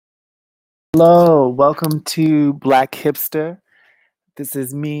Hello, welcome to Black Hipster. This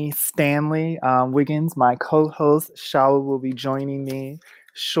is me, Stanley Wiggins. My co host, Shawa, will be joining me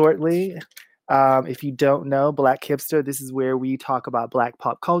shortly. If you don't know, Black Hipster, this is where we talk about Black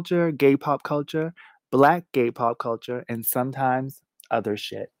pop culture, gay pop culture, Black gay pop culture, and sometimes other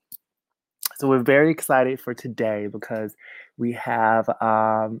shit. So we're very excited for today because we have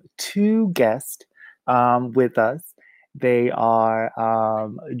two guests with us. They are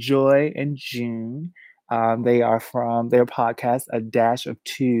Joy and June. They are from their podcast, A Dash of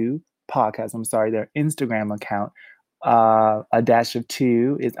Two podcast. I'm sorry, their Instagram account. A Dash of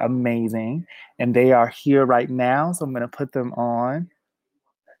Two is amazing. And they are here right now. So I'm going to put them on.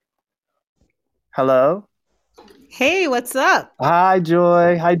 Hello. Hey, what's up? Hi,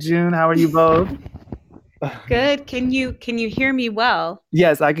 Joy. Hi, June. How are you both? Good. Can you hear me well?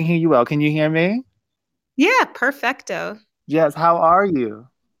 Yes, I can hear you well. Can you hear me? Yeah, perfecto. Yes, how are you?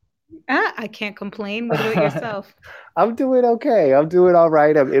 I can't complain. What about yourself? I'm doing okay. I'm doing all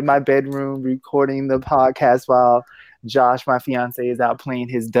right. I'm in my bedroom recording the podcast while Josh, my fiance, is out playing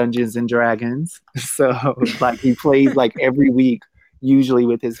his Dungeons and Dragons. So, like, he plays like every week, usually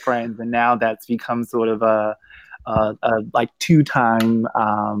with his friends, and now that's become sort of a like two-time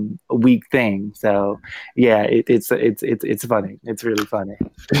a week thing. So, yeah, it's funny. It's really funny.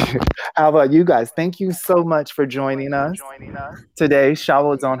 How about you guys? Thank you so much for joining us today.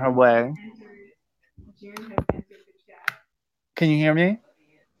 Shawa is on her way. Can you hear me?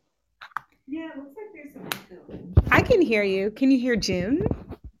 I can hear you. Can you hear June?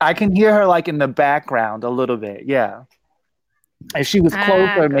 I can hear her like in the background a little bit. Yeah. If she was Ah,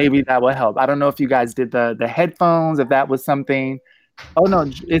 closer, got maybe that would help. I don't know if you guys did the headphones, if that was something. Oh no,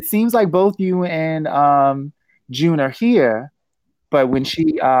 it seems like both you and June are here, but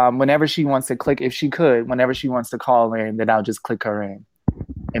whenever she wants to click, if she could, whenever she wants to call in, then I'll just click her in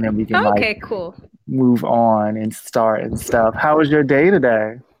and then we can like Okay, cool. move on and start and stuff. How was your day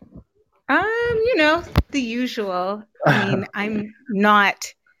today? You know, the usual. I mean, I'm not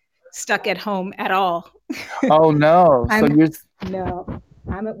stuck at home at all. Oh no. So I'm you're no,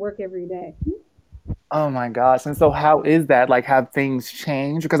 I'm at work every day. Oh my gosh. And so how is that? Like have things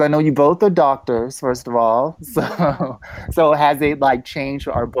changed? Because I know you both are doctors, first of all. Yeah. So has it like changed?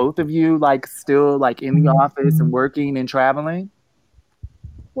 Are both of you like still like in the office and working and traveling?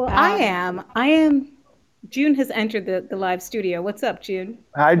 Well, I am. June has entered the live studio. What's up, June?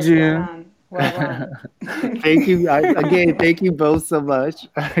 Hi, What's going June. on? Wagwan. Thank you. Again, thank you both so much.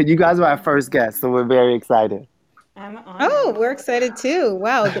 You guys are our first guests, so we're very excited. I'm honored. Oh, we're excited too.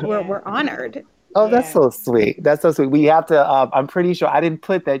 Wow, Yeah. we're honored. Oh, that's Yeah. so sweet. That's so sweet. We have to, I'm pretty sure I didn't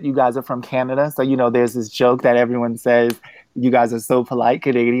put that you guys are from Canada. So, there's this joke that everyone says, you guys are so polite,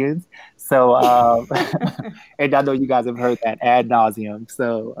 Canadians. So, and I know you guys have heard that ad nauseum.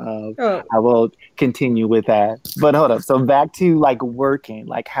 So, Oh, I will continue with that. But hold up. So, back to like working,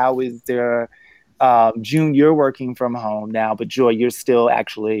 like, how is there, June, you're working from home now, but Joy, you're still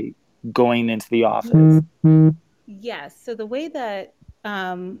actually going into the office. yes. So the way that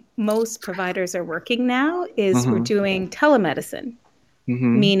most providers are working now is we're Mm-hmm. doing telemedicine,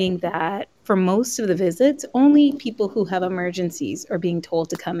 Mm-hmm. meaning that for most of the visits, only people who have emergencies are being told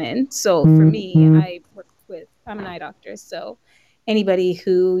to come in. So for me, I'm an eye doctor. So anybody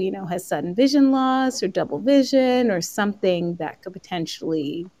who, has sudden vision loss or double vision or something that could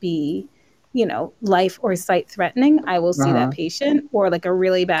potentially be, life or sight threatening, I will see that Uh-huh. patient, or like a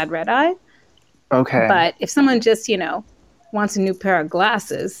really bad red eye. Okay. But if someone just, wants a new pair of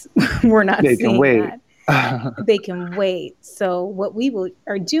glasses, we're not They can seeing wait. that. They can wait. So what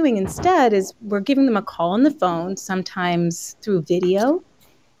are doing instead is we're giving them a call on the phone, sometimes through video,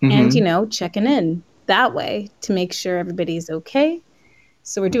 and, Hmm. checking in that way to make sure everybody's okay.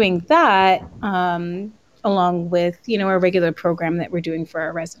 So we're doing that along with, our regular program that we're doing for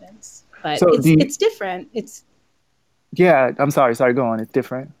our residents. But So do it's you, it's different. yeah, I'm sorry, sorry, go on. It's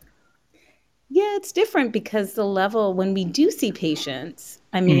different. Yeah, it's different because the level, when we do see patients,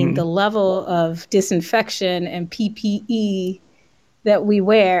 I mean, Hmm. the level of disinfection and PPE that we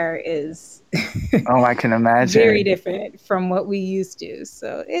wear is Oh, I can very imagine. different from what we used to.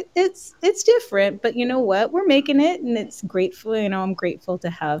 So it's different, but you know what? We're making it, and it's grateful. I'm grateful to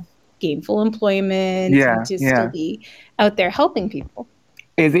have gainful employment and Yeah, to still yeah. be out there helping people.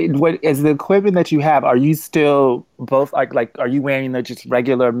 What is the equipment that you have? Are you still both like are you wearing the just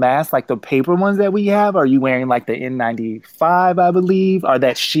regular masks like the paper ones that we have? Are you wearing like the N95, I believe, or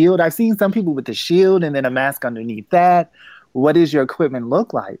that shield? I've seen some people with the shield and then a mask underneath that. What does your equipment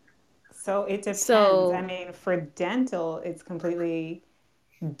look like? So it depends. I So mean, for dental, it's completely.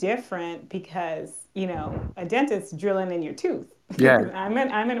 different because, you know, a dentist drilling in your tooth. Yeah. I'm an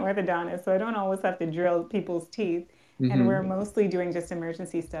orthodontist, so I don't always have to drill people's teeth. And Hmm. we're mostly doing just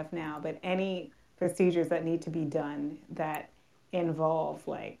emergency stuff now. But any procedures that need to be done that involve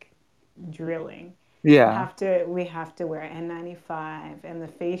like drilling, Yeah. we have to wear N95, and the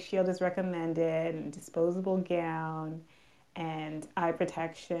face shield is recommended, and disposable gown and eye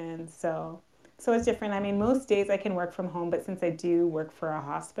protection. So it's different. I mean, most days I can work from home, but since I do work for a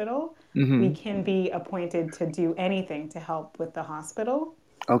hospital, we Hmm. can be appointed to do anything to help with the hospital,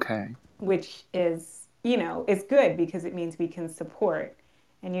 Okay. which is, you know, is good because it means we can support.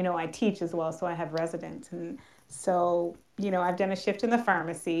 And, you know, I teach as well, so I have residents. And so, you know, I've done a shift in the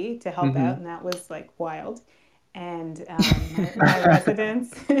pharmacy to help Hmm. out, and that was like wild. And my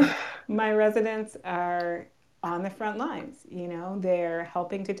residents, my residents are on the front lines. You know, they're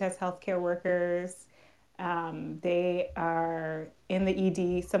helping to test healthcare workers. They are in the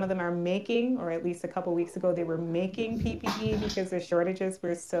ED. Some of them are making, or at least a couple weeks ago, they were making PPE because the shortages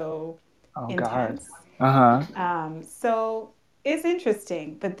were so Oh God. intense. Uh-huh. So it's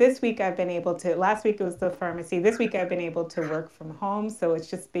interesting. But this week I've been able to, last week it was the pharmacy. This week I've been able to work from home. So it's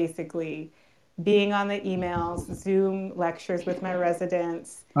just basically being on the emails, Zoom lectures with my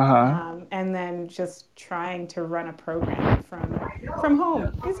residents, Uh-huh. and then just trying to run a program from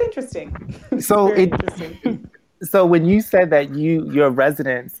home. It's interesting. It's So very it interesting. so when you said that your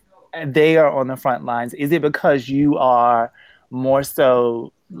residents they are on the front lines, is it because you are more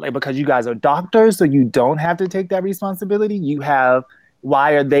so like because you guys are doctors, so you don't have to take that responsibility? You have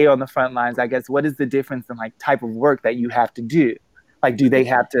why are they on the front lines? I guess what is the difference in like type of work that you have to do? Like, do they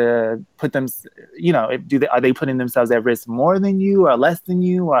have to put them, are they putting themselves at risk more than you or less than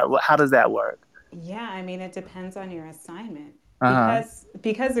you? Or how does that work? Yeah, I mean, it depends on your assignment. Uh-huh.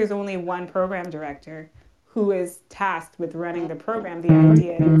 Because there's only one program director who is tasked with running the program, the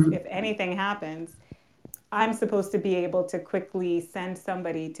idea is if anything happens, I'm supposed to be able to quickly send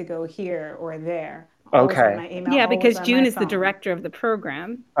somebody to go here or there, always on Okay. my email, Yeah, always because on my June is the phone. director of the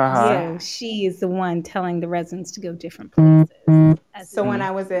program. Uh-huh. So Yeah. she is the one telling the residents to go different places as So is when Mhm.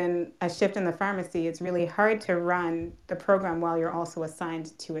 I was in a shift in the pharmacy, it's really hard to run the program while you're also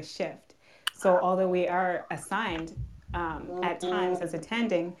assigned to a shift. So although we are assigned at times as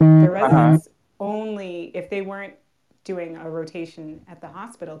attending, the Uh-huh. residents only, if they weren't doing a rotation at the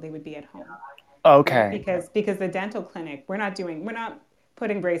hospital, they would be at home, right? Okay. Because the dental clinic, we're not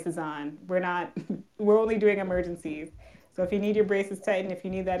putting braces on. We're only doing emergencies. So if you need your braces tightened, if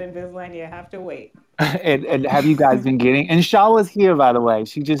you need that Invisalign, you have to wait. And have you guys been getting? And Shaw's here, by the way.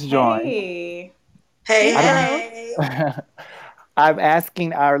 She just joined. Hey, Hey, hey, I don't. Shaw. hey. I'm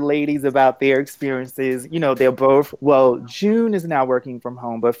asking our ladies about their experiences. They're both. Well, June is now working from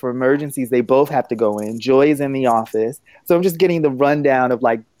home, but for emergencies, they both have to go in. Joy is in the office, so I'm just getting the rundown of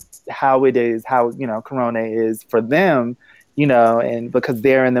like how it is, how Corona is for them. And because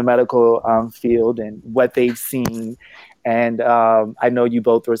they're in the medical field and what they've seen. And I know you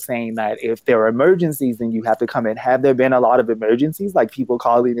both were saying that if there are emergencies, then you have to come in. Have there been a lot of emergencies, like people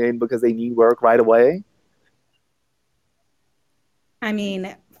calling in because they need work right away? I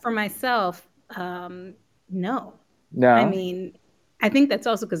mean, for myself, no. I No. mean, I think that's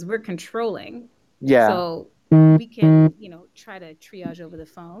also because we're controlling. Yeah. So we can, try to triage over the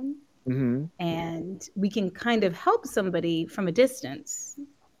phone Hmm. and we can kind of help somebody from a distance.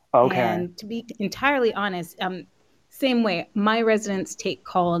 Okay. And to be entirely honest, same way, my residents take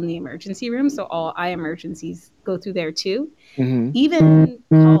call in the emergency room. So all eye emergencies go through there too. Hmm. Even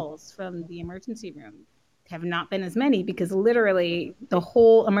calls from the emergency room have not been as many because literally the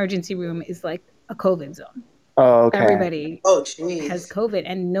whole emergency room is like a COVID zone. Oh, okay. Everybody Oh, has jeez. COVID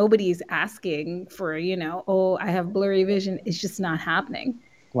and nobody's asking for, oh, I have blurry vision. It's just not happening.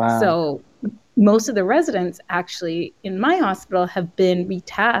 Wow. So most of the residents actually in my hospital have been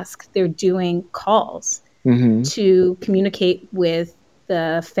retasked. They're doing calls Hmm. to communicate with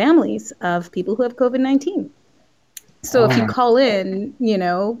the families of people who have COVID-19. So if you Oh. call in,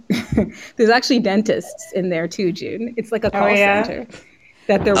 there's actually dentists in there too, June. It's like a Oh call yeah. center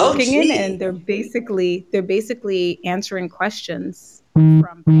that they're Oh, working in gee. and they're basically answering questions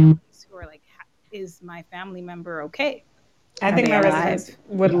from families who are like, is my family member okay? I Are think they my alive? residents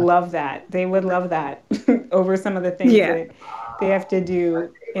would love that. They would love that over some of the things Yeah. that they have to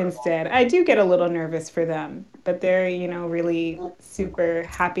do instead. I do get a little nervous for them, but they're, really super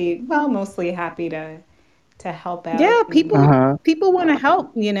happy, well, mostly happy to help Yeah, out and Uh-huh. people want to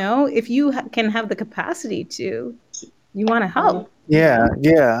help, if you can have the capacity to, you want to help. Yeah,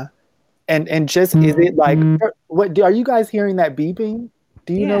 yeah. And just is it like are you guys hearing that beeping?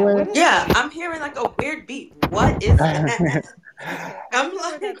 Do you know yeah, where? what is Yeah, that? I'm hearing like a weird beat. What is that? I don't know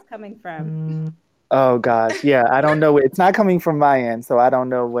where that's coming from. Oh gosh, yeah, I don't know. It's not coming from my end, so I don't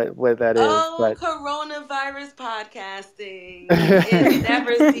know what that is. Oh, But coronavirus podcasting. It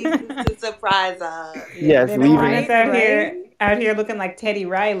never ceases to surprise us. Yeah, yes, they don't want leaving. us out here looking like Teddy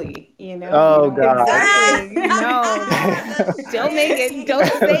Riley, you know? We Oh don't want God. that. Exactly. No. The Don't make it. Don't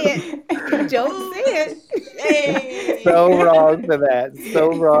say it. Don't say Ooh, it. the So shade. wrong for that. So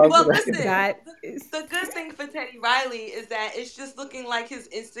wrong for Well, that. listen, That is the good thing for Teddy Riley is that it's just looking like his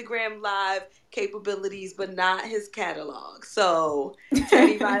Instagram live capabilities, but not his catalog. So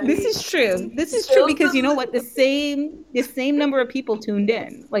Teddy Riley this is true. This is true still because you know what? The same number of people tuned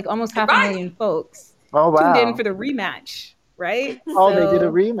in, like almost half a right. million folks Oh tuned in wow. for the rematch, right? Oh, they did a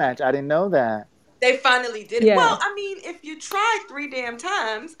So rematch. I didn't know that. They finally did it. yeah. Well, I mean, if you tried 3 damn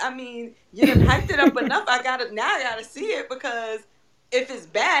times, I mean, you done hyped it up enough. I gotta see it because if it's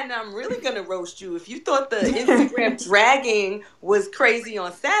bad, then I'm really gonna roast you. If you thought the Instagram dragging was crazy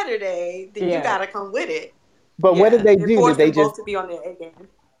on Saturday, then you Yeah. gotta come with it. But what did Yeah, they it do? forced them both to be on their A game.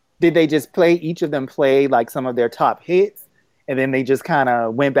 Did they just play each of them play like some of their top hits and then they just kind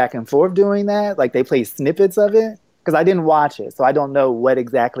of went back and forth doing that? Like they played snippets of it? Because I didn't watch it, so I don't know what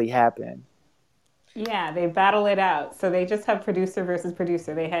exactly happened. Yeah, they battle it out. So they just have producer versus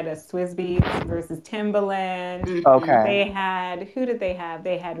producer. They had a Swizz Beatz versus Timbaland. Mm-hmm. Okay. They had, who did they have?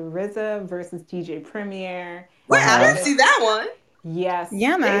 They had RZA versus DJ Premier. Wait, I They Uh-huh. didn't just, see that one. yes.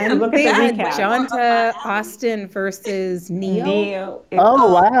 Yeah, Damn, Look man. at They the that's had way recap. more up my Jonta alley. Austin versus Neo. Neo.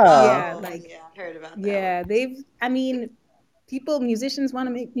 Oh, wow. Yeah, Oh, like yeah, I heard about that one. yeah, I mean, musicians want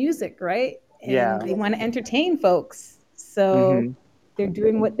to make music, right? And Yeah. they want to entertain folks. So Hmm. they're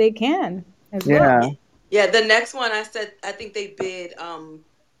doing what they can as well. Yeah. Yeah, the next one I said I think they bid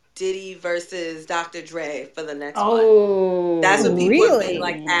Diddy versus Dr. Dre for the next one. That's what people have been Really?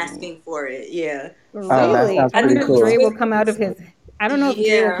 like asking for it. Yeah. Oh, that So Really? sounds I I don't pretty know think if Dre cool. will come out of his I don't know if Dre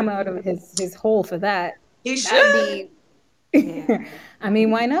will yeah, come out of his hole for that. he That'd should. be Yeah, I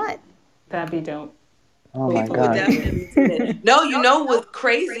mean, why not? that'd be dope. Oh my People would Hopefully they gosh. do. definitely tune in. No, you know what's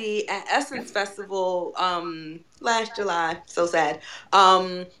crazy at Essence Festival last July, so sad.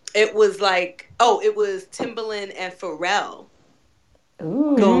 It was like it was Timbaland and Pharrell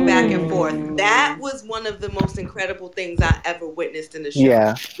going back and forth. That Ooh. was one of the most incredible things I ever witnessed in the show.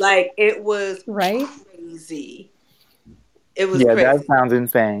 Yeah. Like it was Right? crazy. It was Yeah, that crazy. sounds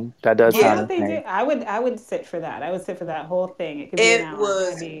insane. That does Why sound Yeah. don't they do? insane. I would sit for that. I would sit for that whole thing. It could be an It hour.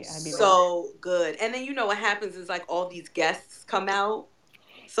 was I'd be there. so good. And then you know what happens is like all these guests come out.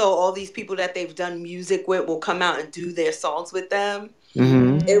 So all these people that they've done music with will come out and do their songs with them.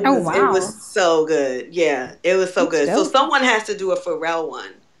 Hmm. Oh It wow. was so good. Yeah, it was so That's good. So dope. someone has to do a Pharrell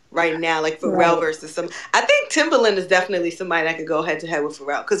one right now, like Pharrell Right. versus some. I think Timbaland is definitely somebody that could go head to head with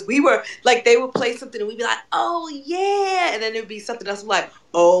Pharrell because we were like they would play something and we'd be like, oh yeah, and then it'd be something else like,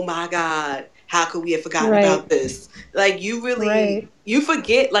 oh my god, how could we have forgotten Right. about this? Like Right. you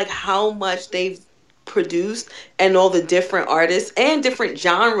forget like how much they've produced and all the different artists and different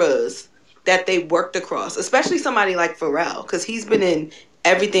genres that they worked across, especially somebody like Pharrell, because he's been in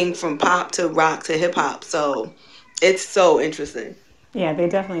everything from pop to rock to hip hop. So it's so interesting. Yeah, they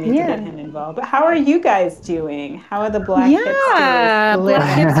definitely need to get Yeah. him involved. But how are you guys doing? How are the Black hipsters Yeah. Black living?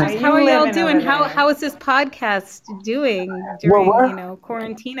 How are hipsters, how you are y'all living doing? over How there? how is this podcast doing Well, during, we're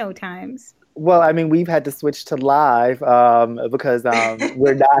quarantino times? well, I mean, we've had to switch to live because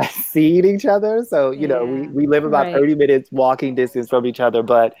we're not seeing each other. So, Yeah. we live about Right. 30 minutes walking distance from each other,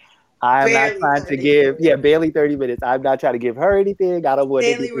 but I'm not Barely trying to 30 give, minutes. barely 30 minutes. I'm not trying to give her anything. I don't want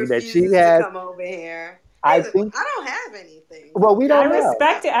Stanley anything that she refuses to has. come over here. I He's like, think, I don't have anything. well, we I don't know.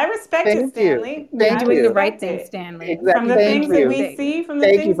 respect it. I respect it, Thank you. Stanley. You're Thank I doing the you. right respect thing, it. Stanley. From Exactly. the You're doing Thank the things that right you. we thing. see, from the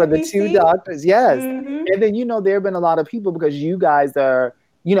Thank you things for that the we two see. doctors. Yes. Mm-hmm. And then, there have been a lot of people because you guys are,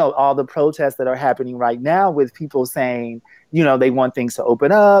 all the protests that are happening right now with people saying, they want things to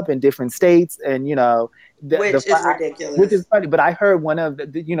open up in different states. And, Which is which is ridiculous. funny. But I heard one of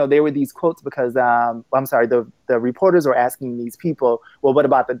there were these quotes because, I'm sorry, the reporters were asking these people, well, what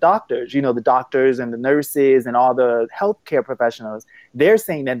about the doctors? The doctors and the nurses and all the healthcare professionals, they're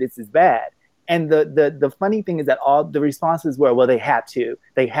saying that this is bad. And the funny thing is that all the responses were, well, they have to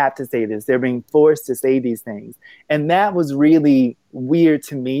say this. They're being forced to say these things. And that was really weird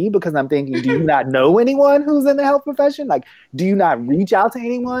to me because I'm thinking, do you not know anyone who's in the health profession? Like, do you not reach out to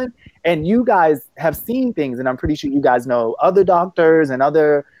anyone? And you guys have seen things, and I'm pretty sure you guys know other doctors and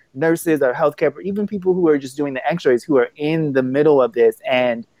other nurses or healthcare, even people who are just doing the x-rays who are in the middle of this.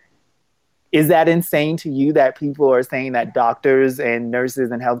 And is that insane to you that people are saying that doctors and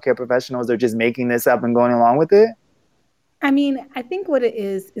nurses and healthcare professionals are just making this up and going along with it? I mean, I think what it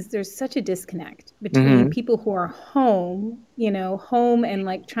is there's such a disconnect between people who are home, home and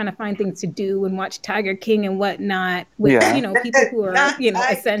like trying to find things to do and watch Tiger King and whatnot, with, Yeah. people who are, Not Tiger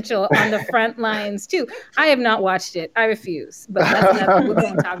essential on the front lines too. I have not watched it. I refuse. But that's another, we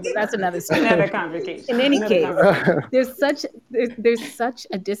won't talk about, that's another story. Another conversation. In any Another case, conversation. there's such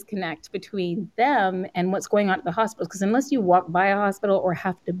a disconnect between them and what's going on at the hospitals, because unless you walk by a hospital or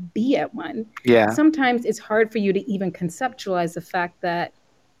have to be at one, Yeah. sometimes it's hard for you to even conceptualize the fact that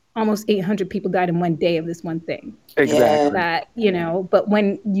almost 800 people died in one day of this one thing. Exactly. That, but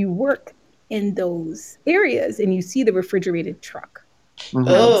when you work in those areas and you see the refrigerated truck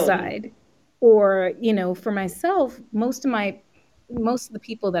outside, or, for myself, most of the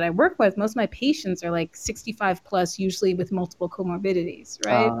people that I work with, most of my patients are like 65 plus, usually with multiple comorbidities,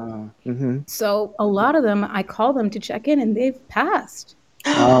 right? So a lot of them, I call them to check in and they've passed.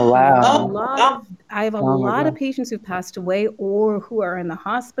 Oh, wow. I have a lot of patients who've passed away or who are in the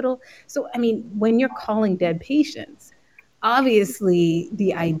hospital. So, I mean, when you're calling dead patients, obviously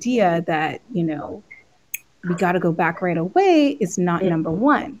the idea that, we got to go back right away is not number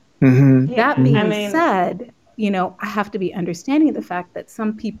one. That being said, I have to be understanding of the fact that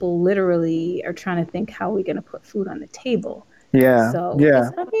some people literally are trying to think, how are we going to put food on the table? Yeah. So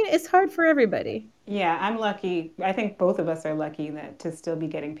Yeah. it's hard for everybody. Yeah, I'm lucky. I think both of us are lucky to still be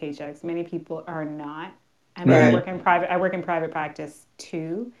getting paychecks. Many people are not. I mean, I work in private practice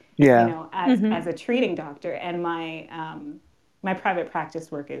too. Yeah. As a treating doctor, and my private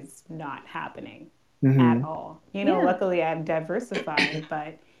practice work is not happening at all. Luckily I've diversified,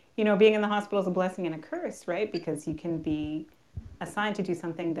 but being in the hospital is a blessing and a curse, right? Because you can be assigned to do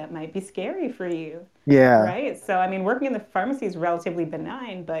something that might be scary for you. Yeah. Right? So, I mean, working in the pharmacy is relatively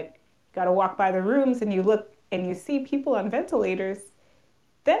benign, but you got to walk by the rooms and you look and you see people on ventilators,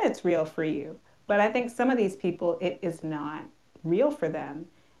 then it's real for you. But I think some of these people, it is not real for them,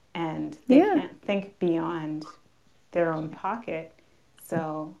 and they can't think beyond their own pocket.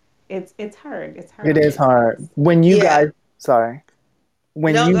 So it's hard. It's hard. It is hard. When you guys, sorry,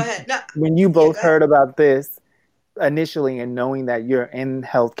 when No, you go ahead. No. when you both heard about this initially and knowing that you're in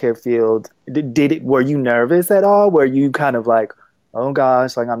healthcare field, were you nervous at all? Were you kind of like, oh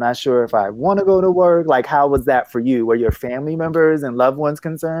gosh, like I'm not sure if I want to go to work? Like, how was that for you? Were your family members and loved ones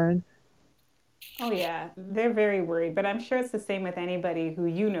concerned? Oh yeah, they're very worried, but I'm sure it's the same with anybody who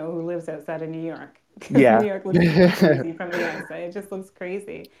who lives outside of New York. Because Yeah. New York looks crazy from the outside. It just looks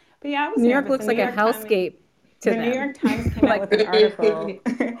crazy. But yeah, I was New York nervous. looks like a hellscape to The them. New York Times came out with an article.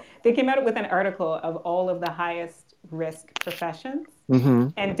 They came out with an article of all of the highest risk professions,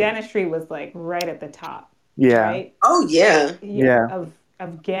 and dentistry was like right at the top. Yeah. Right? Oh yeah. Yeah.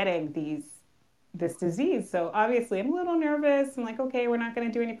 Of getting this disease. So obviously I'm a little nervous. I'm like, okay, we're not going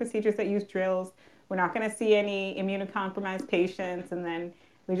to do any procedures that use drills. We're not going to see any immunocompromised patients. And then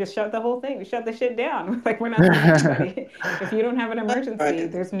we just shut the whole thing. We shut the shit down. Like, we're not seeing anybody. If you don't have an emergency,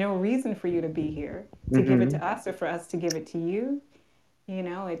 there's no reason for you to be here to give it to us or for us to give it to you.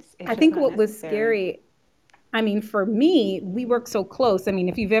 It's I think what was scary, I mean, for me, we work so close. I mean,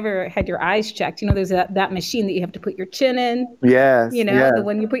 if you've ever had your eyes checked, there's that machine that you have to put your chin in. Yes. The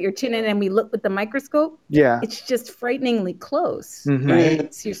one you put your chin in and we look with the microscope. Yeah. It's just frighteningly close,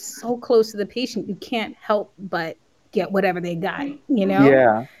 right? So you're so close to the patient, you can't help but get whatever they got,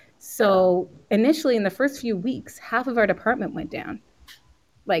 Yeah. So initially in the first few weeks, half of our department went down.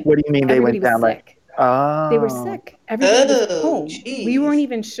 Like, what do you mean they went down? Sick. They were sick. Everybody was home. Geez. We weren't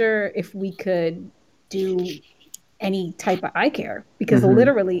even sure if we could do any type of eye care because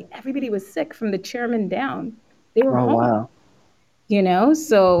literally everybody was sick from the chairman down. They were home. Wow.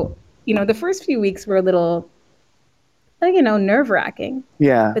 So, the first few weeks were a little, nerve-wracking.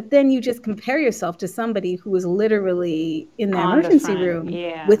 Yeah. But then you just compare yourself to somebody who was literally in the emergency room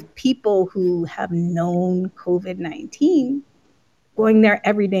with people who have known COVID-19, going there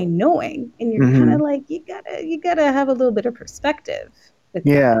every day knowing, and you're kind of like, you gotta have a little bit of perspective with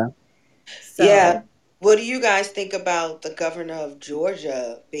that. So, yeah. What do you guys think about the governor of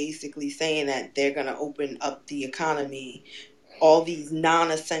Georgia basically saying that they're going to open up the economy, all these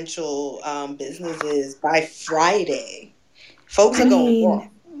non-essential businesses by Friday? Folks are going off.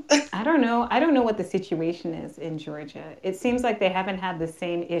 I don't know. I don't know what the situation is in Georgia. It seems like they haven't had the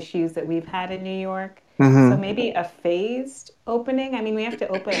same issues that we've had in New York. So maybe a phased opening. I mean, we have to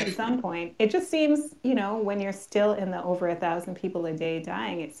open at some point. It just seems, when you're still in the over 1,000 people a day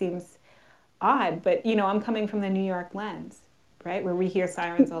dying, it seems odd. But, I'm coming from the New York lens, right? Where we hear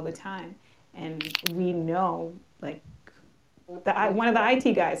sirens all the time. And we know, like, one of the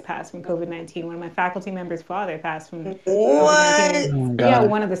IT guys passed from COVID-19. One of my faculty members' father passed from COVID-19. What? Yeah,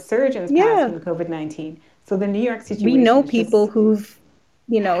 one of the surgeons passed from COVID-19. So the New York situation. We know people who've,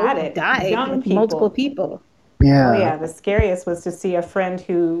 had it. died Young with people. multiple people. Yeah. Oh yeah, the scariest was to see a friend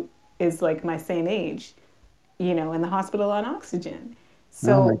who is like my same age, in the hospital on oxygen.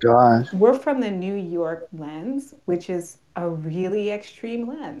 So Oh my gosh. we're from the New York lens, which is a really extreme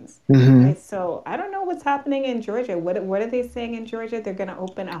lens. Mm-hmm. Right? So I don't know what's happening in Georgia. What are they saying in Georgia? They're going to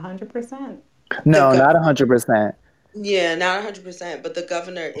open 100%. No, not 100%. Yeah, not 100%, but the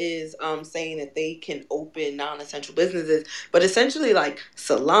governor is saying that they can open non-essential businesses, but essentially like Yeah,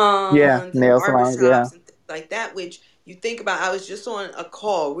 salons and nail salons. Yeah. barbershops and things like that, which you think about. I was just on a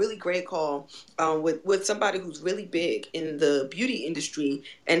call, really great call, with somebody who's really big in the beauty industry,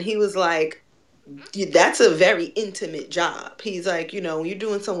 and he was like, that's a very intimate job. He's like, when you're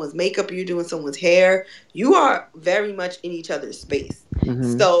doing someone's makeup, you're doing someone's hair, you are very much in each other's space.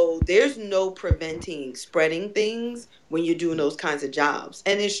 Mm-hmm. So there's no preventing spreading things when you're doing those kinds of jobs.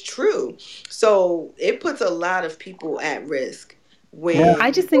 And it's true. So it puts a lot of people at risk when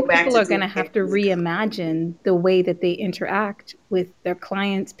I just you go think back people to are going to doing have to hair and makeup. reimagine the way that they interact with their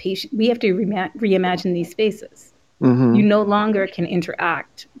clients, patients. We have to reimagine these spaces. Mm-hmm. You no longer can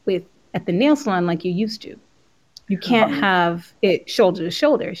interact at the nail salon like you used to. You can't have it shoulder to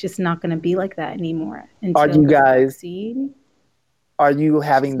shoulder. It's just not going to be like that anymore until Are you the guys? vaccine. Are you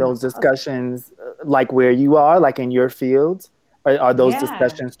having those discussions like where you are, like in your field? Are those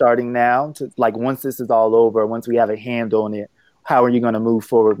discussions starting now? To like once this is all over, once we have a handle on it, how are you going to move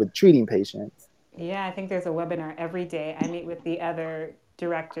forward with treating patients? Yeah, I think there's a webinar every day. I meet with the other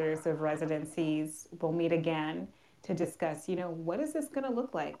directors of residencies. We'll meet again to discuss, what is this going to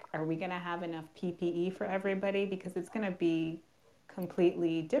look like? Are we going to have enough PPE for everybody? Because it's going to be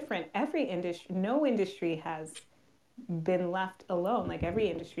completely different. Every industry, no industry has been left alone. Like every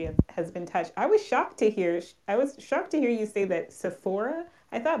industry has been touched. I was shocked to hear you say that Sephora.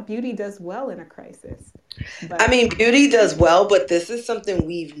 I thought beauty does well in a crisis. But I mean, beauty does well, but this is something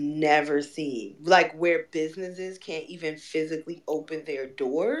we've never seen. Like where businesses can't even physically open their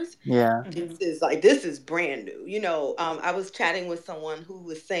doors. Yeah. This is brand new. I was chatting with someone who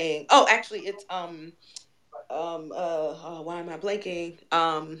was saying, oh, actually it's why am I blanking?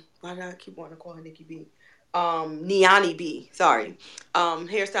 Why did I keep wanting to call her Nikki B? Niani B, sorry.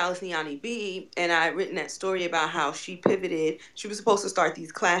 Hairstylist Niani B, and I had written that story about how she pivoted. She was supposed to start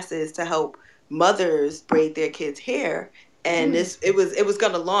these classes to help mothers braid their kids' hair, and it was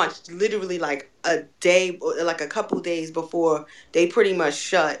gonna launch literally like a day, like a couple days before they pretty much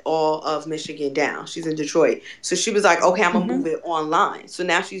shut all of Michigan down. She's in Detroit, so she was like, okay, I'm gonna move it online. So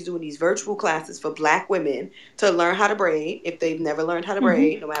now she's doing these virtual classes for Black women to learn how to braid if they've never learned how to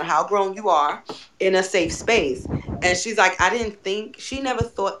braid, no matter how grown you are, in a safe space. And she's like, she never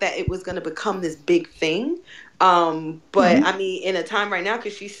thought that it was gonna become this big thing. But I mean, in a time right now,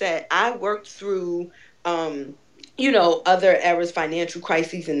 because she said, I worked through other eras, financial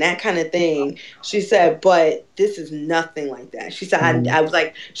crises and that kind of thing. She said, but this is nothing like that. She said, I was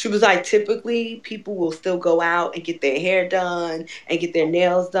like, she was like, typically people will still go out and get their hair done and get their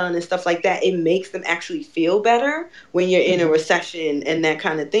nails done and stuff like that. It makes them actually feel better when you're in a recession and that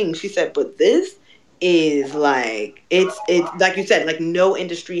kind of thing. She said, but this is like, it's like you said, like no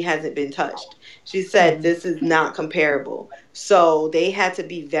industry hasn't been touched. She said, this is not comparable. So they had to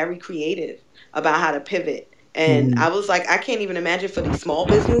be very creative about how to pivot. And I was like, I can't even imagine for these small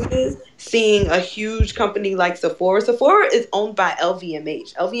businesses seeing a huge company like Sephora. Sephora is owned by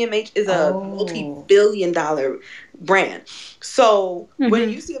LVMH. LVMH is a multi-billion-dollar brand. So when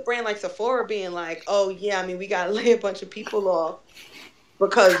you see a brand like Sephora being like, oh yeah, I mean, we got to lay a bunch of people off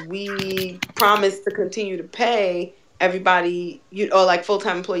because we promised to continue to pay everybody, or like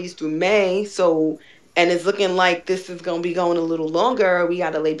full-time employees through May. So, and it's looking like this is going to be going a little longer. We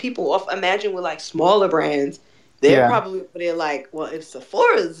got to lay people off. Imagine with like smaller brands, they're like, well, if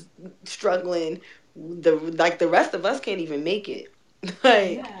Sephora's struggling, the rest of us can't even make it.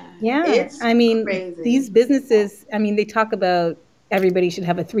 It's I mean, crazy. these businesses, I mean, they talk about everybody should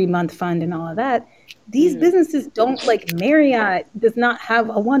have a 3-month fund and all of that. These businesses don't, like Marriott does not have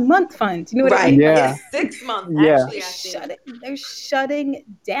a 1-month fund. You know what I mean? Yeah. It's 6 months, Yeah. actually, I think. They're shutting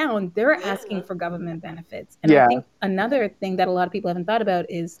down. They're asking for government benefits. And I think another thing that a lot of people haven't thought about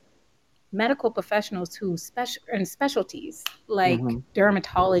is medical professionals who in specialties like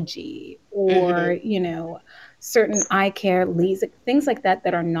dermatology or, certain eye care, LASIK, things like that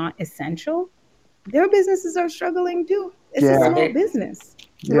are not essential. Their businesses are struggling too. It's a small business,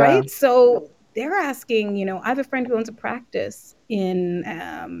 right? So they're asking, I have a friend who owns a practice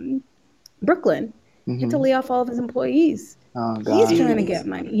in Brooklyn. He had to lay off all of his employees. Oh, God. He's trying to get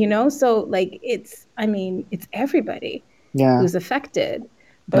money, so like it's everybody who's affected.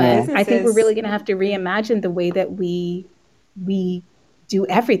 But businesses, I think we're really going to have to reimagine the way that we do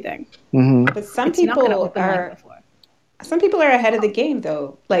everything. Mm-hmm. but some It's not going to people open like are before. ahead of the game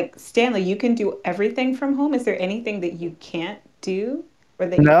though. Like Stanley, you can do everything from home. Is there anything that you can't do or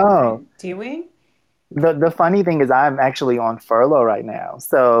that you No. aren't doing? The funny thing is I'm actually on furlough right now.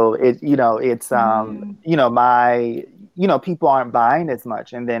 So it's Mm. my people aren't buying as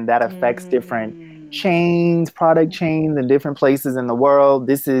much, and then that affects different Mm. chains, product chains in different places in the world.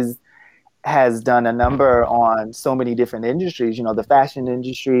 This is has done a number on so many different industries, the fashion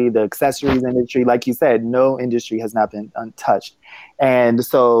industry, the accessories industry. Like you said, no industry has not been untouched. And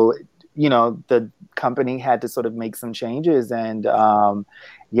so, the company had to sort of make some changes. And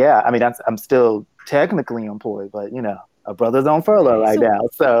yeah, I mean, I'm still technically employed, but, a brother's on furlough Right. right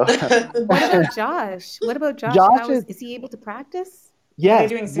So now. So what about Josh? What about Josh? Josh How is he able to practice? Are they yes,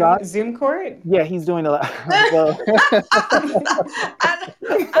 doing Josh, Zoom court? yeah, he's doing a lot. Well,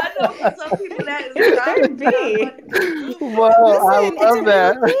 I know for some people that is It not could be. funny, but Zoom well, court. I Listen, it's a love real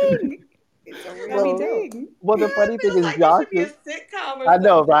that. thing. It's a That'd be real Well, dope. thing. well, the Yeah, funny it thing feels is, like there Josh should be a is. sitcom or I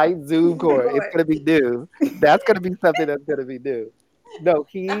know, something. right? Zoom Zoom core. It's court. gonna be new. That's gonna be something that's gonna be new. No,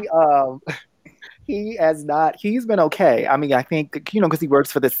 he has not. He's been okay. I mean, I think because he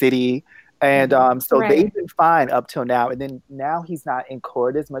works for the city, and Mhm. so they've Right. been fine up till now. And then now he's not in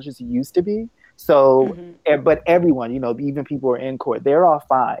court as much as he used to be. So, Mhm. but everyone, even people who are in court, they're all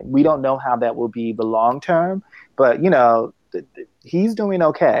fine. We don't know how that will be the long term, but he's doing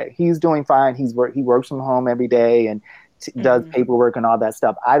okay. He's doing fine. He works from home every day and does Mhm. paperwork and all that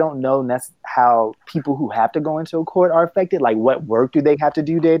stuff. I don't know how people who have to go into a court are affected. Like, what work do they have to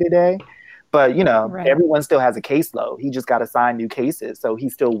do day to day? But Right. everyone still has a caseload. He just got assigned new cases, so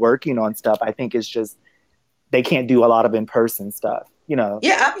he's still working on stuff. I think it's just they can't do a lot of in person stuff.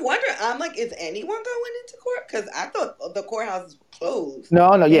 Yeah, I'm wondering. I'm like, is anyone going into court? Because I thought the courthouses were closed.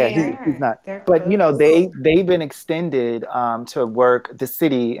 No, no, yeah, They he's are. not. They're But closed. they've been extended to work. The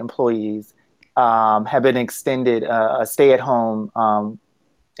city employees have been extended. A stay at home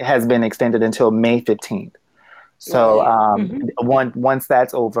has been extended until May 15th. So Right. Hmm. once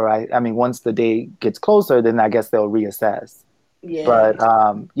that's over, I mean, once the day gets closer, then I guess they'll reassess. Yeah.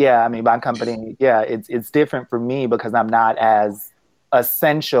 But yeah, I mean, my company, yeah, it's different for me because I'm not as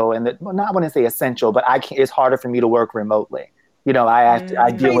essential, and well, not want to say essential, but I can It's harder for me to work remotely.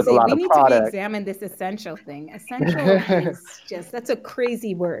 I deal with a Crazy. lot We of need to product. re-examine this essential thing. Essential is just that's a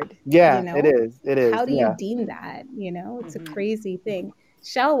crazy word, Yeah, it is. It is. How do you Yeah. deem that? It's a Mhm. crazy thing.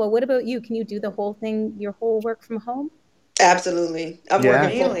 Shalwa, what about you? Can you do the whole thing, your whole work from home? Absolutely. I'm Yeah.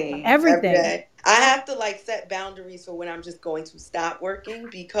 working full time Really? every Everything. day. I have to like set boundaries for when I'm just going to stop working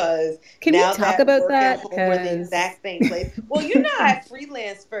because Can we now talk that about work and that? home are the Because exact same place. Well, I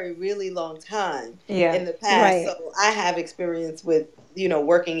freelanced for a really long time Yeah. in the past, right. so I have experience with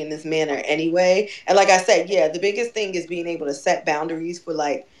working in this manner anyway. And like I said, yeah, the biggest thing is being able to set boundaries for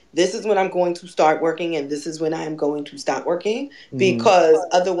like this is when I'm going to start working and this is when I am going to stop working Hmm. because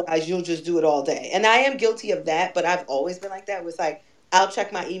otherwise you'll just do it all day. And I am guilty of that, but I've always been like that. It was like I'll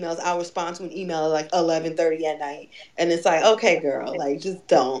check my emails. I'll respond to an email at like 11:30 at night, and it's like, okay, girl, like just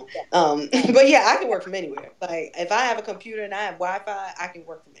don't. But yeah, I can work from anywhere. Like if I have a computer and I have Wi-Fi, I can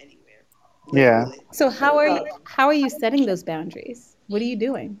work from anywhere, Yeah. literally. So Uh, how are you setting those boundaries? What are you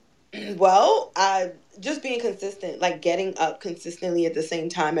doing? Well, I just being consistent, like getting up consistently at the same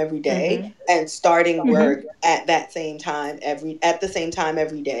time every day Mhm. and starting Hmm. work at that same time at the same time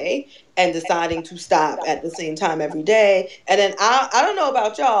every day and deciding to stop at the same time every day. And then I don't know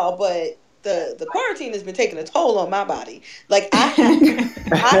about y'all, but the quarantine has been taking a toll on my body. Like I have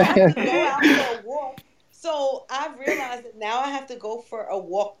to go out for a walk. So I've realized that now I have to go for a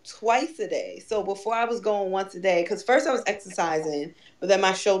walk twice a day. So before I was going once a day, because first I was exercising, but then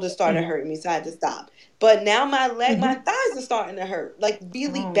my shoulders started Mhm. hurting me, so I had to stop. But now my Hmm. thighs are starting to hurt, like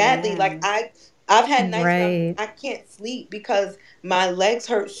really Oh badly. Like man. I've had nights where Right. I can't sleep because my legs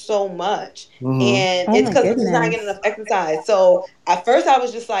hurt so much. Hmm. And Oh it's my because I'm just not getting goodness. enough exercise. So at first I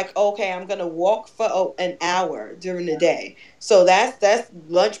was just like, okay, I'm gonna walk for an hour during the day. So that's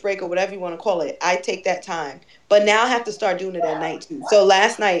lunch break or whatever you want to call it. I take that time. But now I have to start doing it at night too. So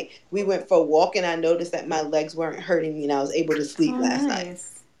last night we went for a walk and I noticed that my legs weren't hurting me and I was able to sleep Oh last night.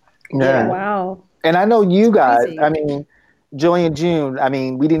 nice. Yeah. Yeah. Wow. And I know It's you guys, I crazy. mean, Joey and June, I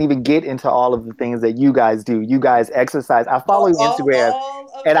mean, we didn't even get into all of the things that you guys do. You guys exercise. I follow All, you on all, Instagram, all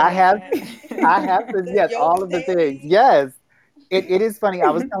of and the Yeah. things. I have to, The yes, yoga all of the things. pants. Yes. It is funny. I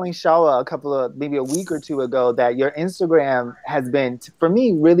was telling Shawa maybe a week or two ago, that your Instagram has been, for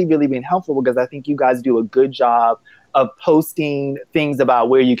me, really, really been helpful because I think you guys do a good job of posting things about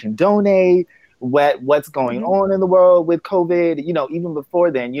where you can donate, what's going on in the world with COVID, even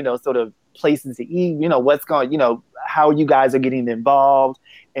before then, sort of places to eat, what's going, how you guys are getting involved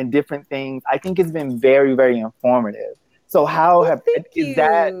in different things. I think it's been very, very informative. So Thank is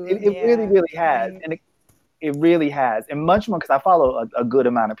that, you. it really, really has. And it really has. And much more because I follow a good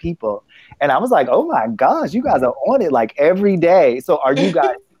amount of people. And I was like, oh my gosh, you guys are on it like every day. So are you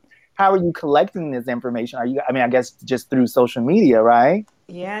guys, how are you collecting this information? I guess just through social media, right?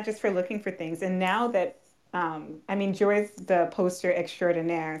 Yeah, just for looking for things. And now that, Joy's the poster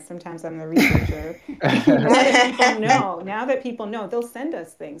extraordinaire. Sometimes I'm the researcher. Now that people know, they'll send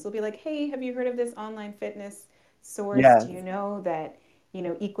us things. They'll be like, hey, have you heard of this online fitness source? Yes. Do you know that,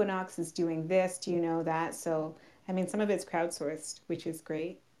 Equinox is doing this? Do you know that? So, some of it's crowdsourced, which is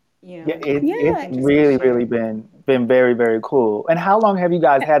great. Yeah, it's really, really been very, very cool. And how long have you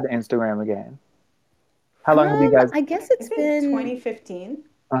guys had the Instagram again? How long have you guys? I guess it's been 2015.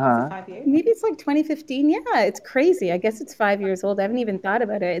 Uh-huh. 5 years? Maybe it's like 2015. Yeah, it's crazy. I guess it's 5 years old. I haven't even thought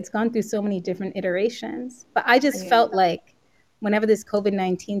about it. It's gone through so many different iterations. But I just felt like whenever this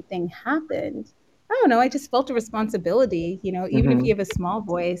COVID-19 thing happened, I don't know, I just felt a responsibility, even if you have a small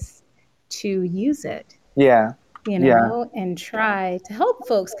voice, to use it. Yeah. And try to help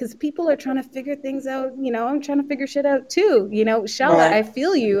folks because people are trying to figure things out. I'm trying to figure shit out too. Shala, Right. I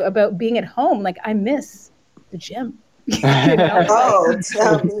feel you about being at home. Like I miss the gym. Oh,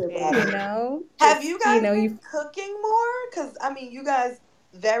 tell me about it. Have you guys been cooking more? Because you guys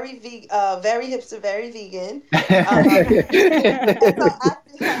very very hipster, very vegan. And so I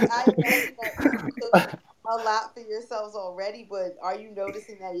feel like I imagine that you cook a lot for yourselves already, but are you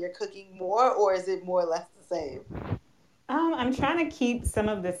noticing that you're cooking more, or is it more or less the same? I'm trying to keep some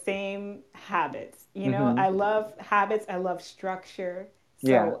of the same habits. I love habits. I love structure.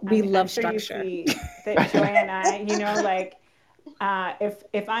 So we love sure structure. You see that Joy and I,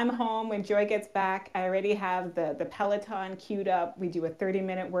 if I'm home when Joy gets back, I already have the Peloton queued up. We do a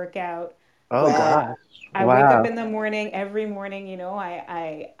 30-minute workout. Oh gosh! I wake up in the morning every morning.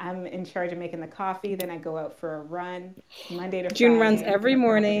 I'm in charge of making the coffee. Then I go out for a run Monday to Friday. June runs every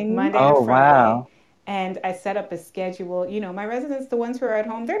morning. Monday to Friday. Wow. And I set up a schedule. My residents, the ones who are at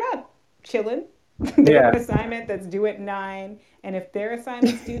home, they're not chilling. They have an assignment that's due at 9. And if their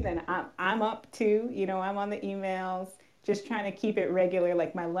assignment's due, then I'm up too. I'm on the emails, just trying to keep it regular,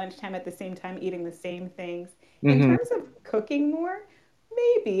 like my lunchtime at the same time, eating the same things. In terms of cooking more,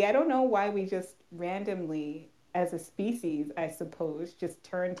 maybe. I don't know why we just randomly, as a species, I suppose, just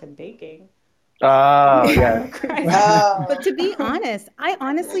turn to baking. Oh, yeah. But to be honest, I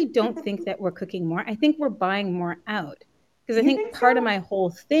honestly don't think that we're cooking more. I think we're buying more out. Because I think part of my whole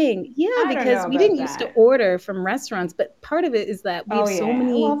thing, because we didn't used to order from restaurants, but part of it is that we have so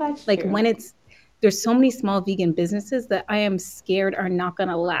many, there's so many small vegan businesses that I am scared are not going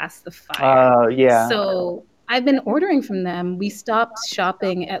to last the fire. So I've been ordering from them. We stopped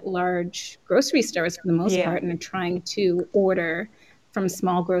shopping at large grocery stores for the most part and are trying to order from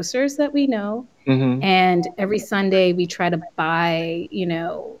small grocers that we know. And every Sunday we try to buy,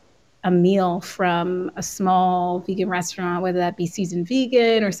 a meal from a small vegan restaurant, whether that be Seasoned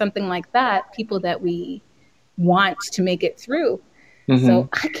Vegan or something like that, people that we want to make it through. So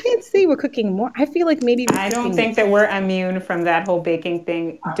I can't say we're cooking more. I feel like maybe I don't think that we're immune from that whole baking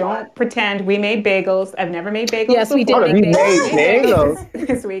thing. Don't pretend. We made bagels. I've never made bagels. Yes, we did make bagels. Made bagels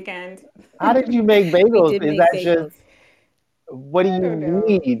this weekend. How did you make bagels? Is that bagels. Just what do you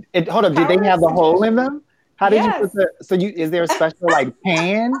need? Hold up, did they have the hole in them? How did you put is there a special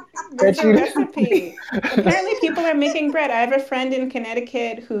pan? There's a recipe. Apparently people are making bread. I have a friend in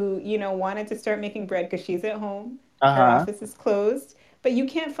Connecticut who, wanted to start making bread because she's at home. Her office is closed. But you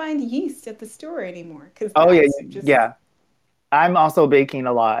can't find yeast at the store anymore. I'm also baking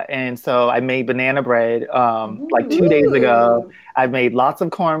a lot. And so I made banana bread like 2 days ago. I made lots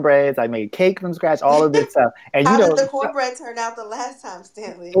of cornbreads. I made cake from scratch, all of this stuff. And how did the cornbread turn out the last time,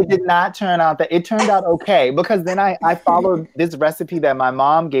 Stanley? It did not turn out it turned out okay because then I followed this recipe that my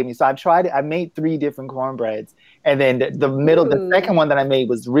mom gave me. So I tried it. I made 3 different cornbreads. And then the second one that I made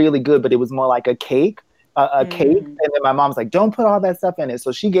was really good, but it was more like a cake. Cake, and then my mom's like, don't put all that stuff in it.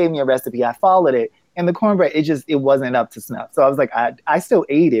 So she gave me a recipe. I followed it, and the cornbread, it wasn't up to snuff. So I was like, I still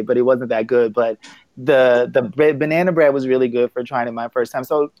ate it, but it wasn't that good. But the banana bread was really good for trying it my first time.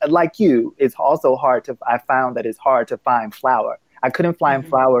 So like you, it's also I found that it's hard to find flour. I couldn't find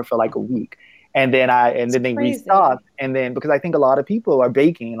flour for like a week. And then they restocked. And then because I think a lot of people are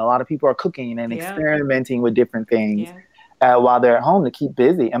baking and a lot of people are cooking and experimenting with different things while they're at home to keep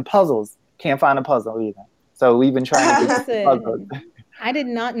busy. And puzzles. Can't find a puzzle either. So we've been trying to get puzzles. I did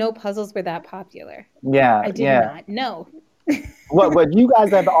not know puzzles were that popular. Yeah. I did not know. what you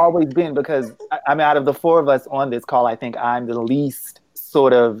guys have always been, because I mean, out of the four of us on this call, I think I'm the least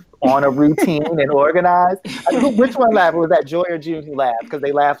sort of on a routine and organized. Which one laughed? Was that Joy or June who laughed? Because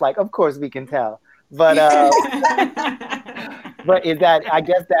they laughed like, of course we can tell. But but is that, I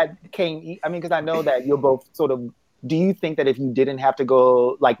guess that came, I mean, because I know that you're both sort of, do you think that if you didn't have to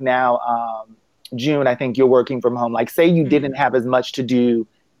go, like now, June, I think you're working from home, like say you didn't have as much to do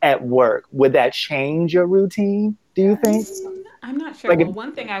at work, would that change your routine, do you think? I'm not sure. Like Well, if,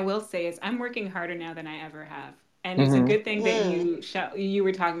 one thing I will say is I'm working harder now than I ever have. And it's a mhm, good thing that you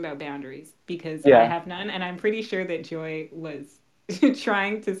were talking about boundaries because I yeah. have none. And I'm pretty sure that Joy was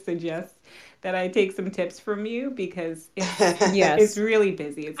trying to suggest that I take some tips from you because it's Yes. really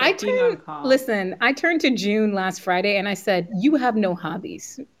busy. It's like being on call. I turned to June last Friday and I said, "You have no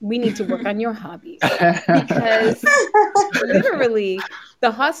hobbies. We need to work on your hobbies." Because literally,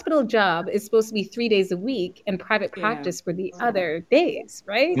 the hospital job is supposed to be 3 days a week and private Yeah. practice for the other days,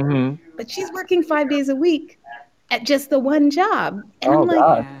 right? Hmm. But she's working 5 days a week at just the one job. And I'm Oh like,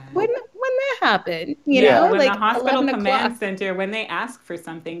 God. Yeah. when that happened? Yeah. When the Like hospital 11 o'clock. command center, when they ask for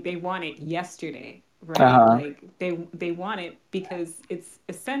something, they want it yesterday, right? Uh-huh. Like they want it because it's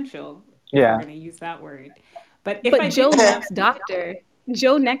essential, if we're Yeah. going to use that word. But if But I didn't have,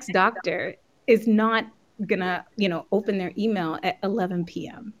 Joe next doctor is not gonna, open their email at 11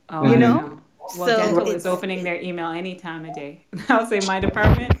 p.m. oh, I You don't Hmm. know? know. Well, So dental is it's opening their email any time of day. I'll say my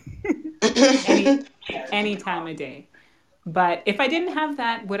department any any time of day. But if I didn't have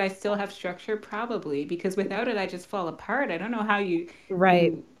that, would I still have structure? Probably, because without it, I just fall apart. I don't know how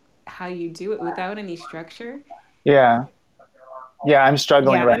right. you how you do it without any structure. Yeah. Yeah. I'm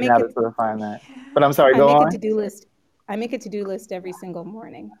struggling Yeah, right now to sort of find that. But I'm Yeah. sorry, I go make a on. to-do list. I make a to-do list every single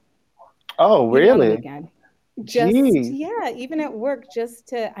morning, Oh, even on the really? weekend. Just, Geez. yeah, even at work,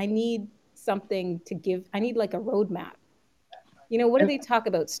 I need something to give. I need like a roadmap. What do And, they talk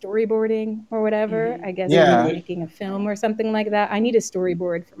about? Storyboarding or whatever? Hmm. I guess if you're yeah. making a film or something like that, I need a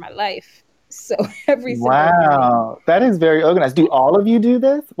storyboard for my life. So every single morning, Wow. That is very organized. Do all of you do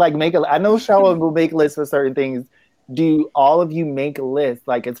this? Like I know Shawa will make lists for certain things. Do all of you make lists,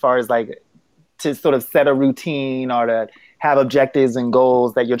 like as far as like to sort of set a routine or to have objectives and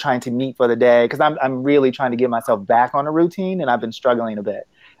goals that you're trying to meet for the day? Because I'm really trying to get myself back on a routine and I've been struggling a bit.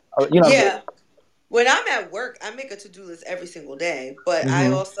 Yeah. When I'm at work, I make a to-do list every single day, but I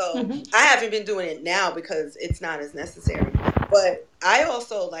Mm-hmm. also Hmm. I haven't been doing it now because it's not as necessary. But I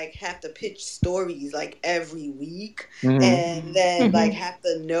also like have to pitch stories like every week Mm-hmm. and then like hmm have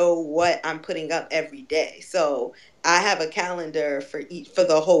to know what I'm putting up every day. So I have a calendar for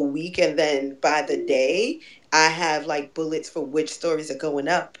the whole week and then by the day I have like bullets for which stories are going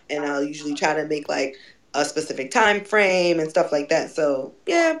up and I'll usually try to make like a specific time frame and stuff like that. So,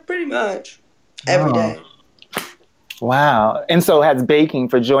 yeah, pretty much every Oh, day. wow. And so has baking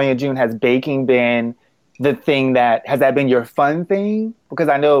for Joy and June, has baking been the thing that has that been your fun thing? Because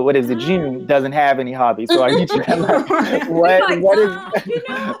I know what is it, June Um, doesn't have any hobbies. So are you trying like what like, what is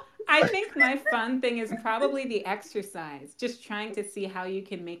I think my fun thing is probably the exercise, just trying to see how you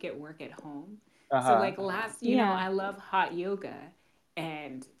can make it work at home. So uh-huh. like last, yeah, I love hot yoga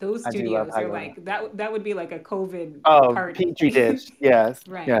and those I do love studios hot are yoga. like that would be like a COVID Oh, party. petri dish. Yes.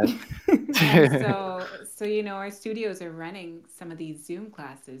 Right. Yes. And so our studios are running some of these Zoom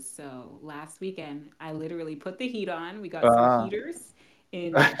classes. So last weekend, I literally put the heat on. We got some uh, heaters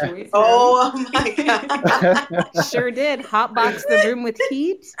in Joy's room. Oh my god. sure did. Hotbox the room with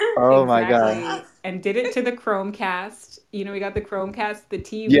heat. oh my God. Exactly. And did it to the Chromecast. We got the Chromecast, the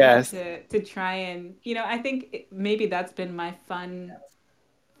TV Yes. to try and, I think maybe that's been my fun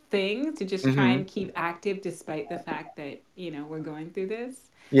thing to just try Hmm. and keep active despite the fact that, we're going through this.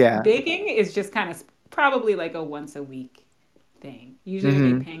 Yeah. Baking is just kind of probably like a once a week thing. Usually I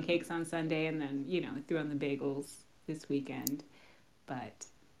make Hmm. pancakes on Sunday and then, threw on the bagels this weekend.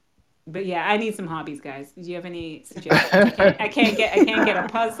 But yeah, I need some hobbies, guys. Do you have any suggestions? I can't get a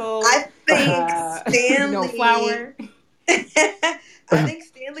puzzle. I think Uh, no Stanley flour. I think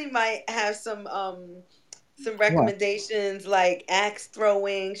Stanley might have some What? recommendations like axe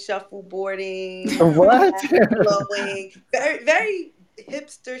throwing, shuffleboarding, What? glass blowing. Very very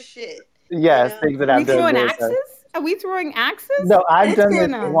hipster shit, you Yes, know? things that We I've done throwing very axes? fast. Are we throwing axes? No, I've What's done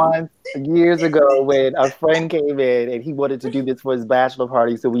this going on? once years ago when a friend came in and he wanted to do this for his bachelor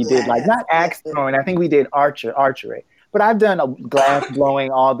party. So we did like Glass not axe throwing, I blowing. think we did archery. But I've done a glass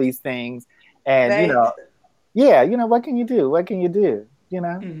blowing, all these things. And Very yeah, what can you do? What can you do?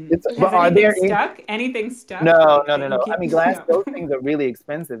 Hmm. It's but Has are anything there stuck? Anything stuck no, like no, that no, you no. I keep? mean, glass, No. those things are really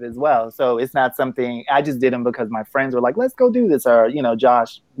expensive as well. So it's not something I just did them because my friends were like, let's go do this. Or,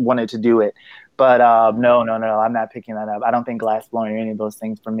 Josh wanted to do it. But no, I'm not picking that up. I don't think glass blowing or any of those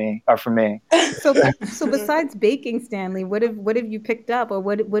things are for me. So besides baking, Stanley, what have you picked up, or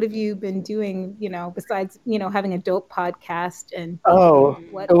what have you been doing? Besides having a dope podcast and Oh,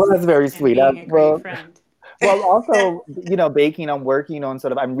 baking, what? well, that's very And sweet. being a great friend. Well, also, baking, I'm working on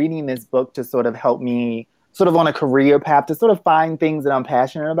I'm reading this book to sort of help me sort of on a career path to sort of find things that I'm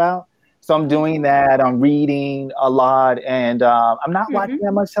passionate about. So I'm doing that. I'm reading a lot, and I'm not watching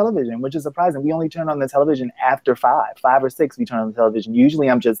that much television, which is surprising. We only turn on the television after 5 or 6. We turn on the television.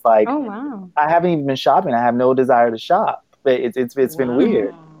 Usually, I'm just like, Oh wow. I haven't even been shopping. I have no desire to shop, but it's been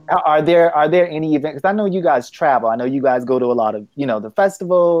weird. Wow. Are there any events? Because I know you guys travel. I know you guys go to a lot of the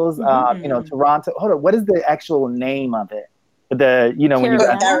festivals. Toronto. Hold on, what is the actual name of it? When you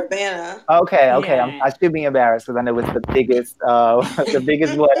guys. Caravana. Okay. Yeah. I should be embarrassed because I know it's the biggest, the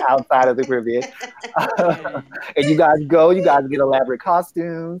biggest one outside of the Caribbean. Yeah. And you guys go. You guys get elaborate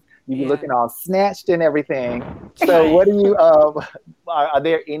costumes. You be Yeah. looking all snatched and everything. So, what do you? Are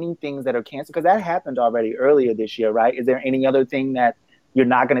there any things that are canceled? Because that happened already earlier this year, right? Is there any other thing that you're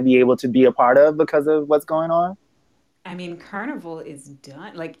not going to be able to be a part of because of what's going on? I mean, Carnival is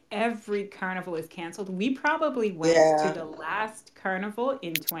done. Like every carnival is canceled. We probably went to Yeah. the last carnival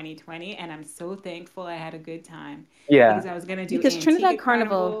in 2020, and I'm so thankful I had a good time Yeah. because I was gonna do Because Antigua Trinidad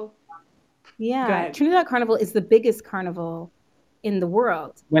Carnival, Carnival. Go yeah, ahead. Trinidad Carnival is the biggest carnival in the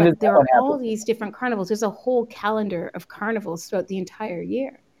world. When does But that there one are all happen? these different carnivals. There's a whole calendar of carnivals throughout the entire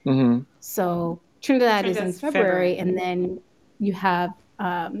year. Mm-hmm. So Trinidad is in Trinidad's February, February. and then you have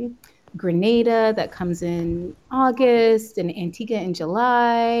Grenada that comes in August, and Antigua in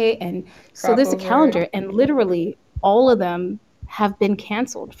July, and so Crop there's a over. calendar, and literally all of them have been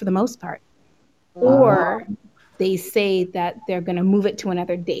canceled for the most part, Oh. or they say that they're going to move it to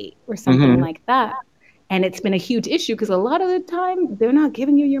another date or something Mm-hmm. like that. And it's been a huge issue because a lot of the time they're not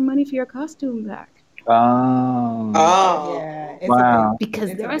giving you your money for your costume back. Oh. Oh. Yeah, Wow.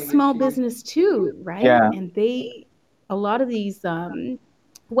 Because it's a they're a big small issue. business too, right? Yeah. And a lot of these,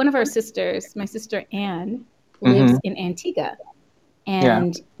 one of our sisters, my sister Anne, Mm-hmm. lives in Antigua. Yeah.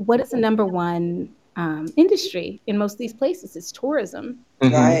 And what is the number one industry in most of these places? It's tourism.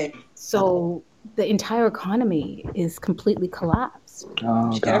 Mm-hmm. Right. So the entire economy is completely collapsed.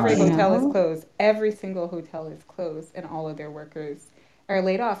 Oh Every God. You hotel is know? closed. Every single hotel is closed, and all of their workers are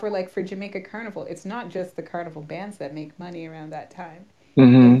laid off. Or like for Jamaica Carnival, it's not just the carnival bands that make money around that time.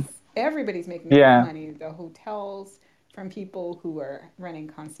 Mm-hmm. It's everybody's making Yeah. money. The hotels, from people who are running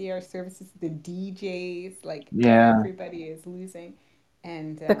concierge services, the DJs, like Yeah. everybody is losing.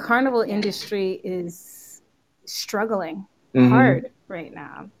 And The carnival yeah, industry is struggling Mm-hmm. hard right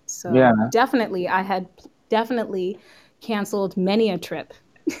now. Yeah. So I had definitely canceled many a trip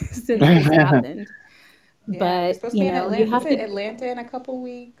since this happened. yeah, we're But, supposed to be in you Atlanta. Is have it to, Atlanta in a couple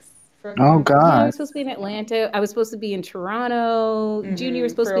weeks for Oh yeah, Carnival? I God. was supposed to be in Atlanta. I was supposed to be in Toronto. Junior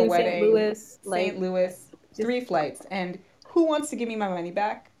was supposed For to be a in St. wedding, Louis. St. Like, Louis, just, 3 flights. And who wants to give me my money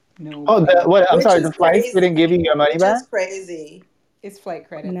back? Oh, Nobody. what? I'm Which sorry. is The flights didn't give crazy. you your money Which is back. crazy. It's flight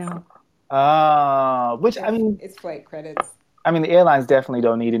credits. no. Which It's flight credits. I mean, the airlines definitely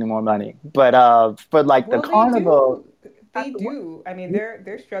don't need any more money, but like the Well, they carnival, do. They do. I mean,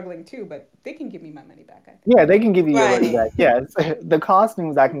 they're struggling too, but they can give me my money back, I think. yeah, they can give you your money Right. back. Yes, the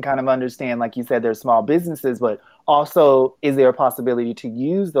costumes I can kind of understand. Like you said, they're small businesses, but also, is there a possibility to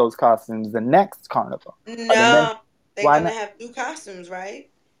use those costumes the next carnival or the next? No, they're Why gonna not? have new costumes, right?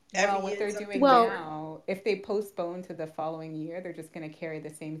 Every Well, what year they're something doing Well, different. now, if they postpone to the following year, they're just going to carry the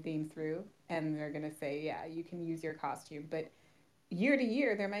same theme through and they're going to say, yeah, you can use your costume. But year to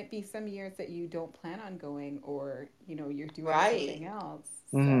year, there might be some years that you don't plan on going or, you're doing Right. something else.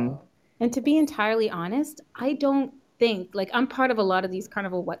 Hmm. So, and to be entirely honest, I don't think, like, I'm part of a lot of these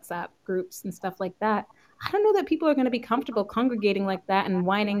carnival WhatsApp groups and stuff like that. I don't know that people are going to be comfortable congregating like that and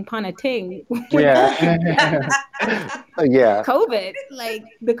whining upon a ting when Yeah, yeah, COVID, like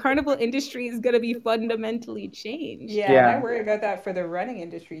the carnival industry is going to be fundamentally changed. yeah, and I yeah. worry about that for the running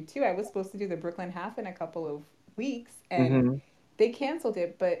industry too. I was supposed to do the Brooklyn Half in a couple of weeks and Hmm. they canceled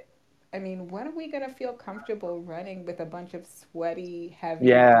it, but I mean, when are we going to feel comfortable running with a bunch of sweaty, heavy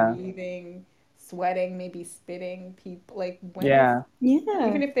Yeah, breathing, sweating, maybe spitting people? Like, when is, yeah. Yeah.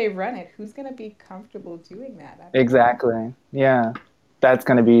 even if they run it, who's going to be comfortable doing that? I don't know. Exactly. Yeah. That's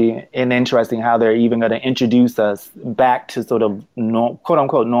going to be an interesting how they're even going to introduce us back to sort of quote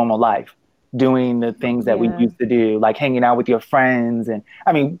unquote normal life, doing the things that we Yeah. used to do, like hanging out with your friends. And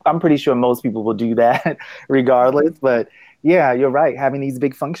I mean, I'm pretty sure most people will do that regardless. But yeah, you're right. Having these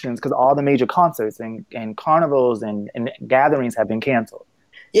big functions because all the major concerts and carnivals and gatherings have been canceled.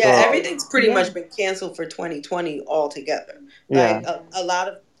 Yeah, So everything's pretty Yeah. much been canceled for 2020 altogether. yeah. Like a lot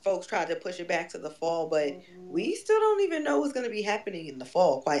of folks tried to push it back to the fall, but we still don't even know what's going to be happening in the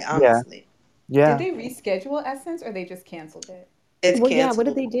fall, quite Yeah. honestly. Did Yeah. they reschedule Essence or they just canceled it? It's Well, yeah, what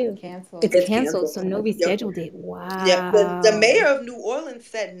did canceled. they do? Canceled. It's It's canceled, canceled. so no Yep. rescheduled date. Yeah, the Wow. mayor of New Orleans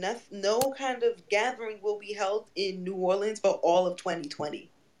said no kind of gathering will be held in New Orleans for all of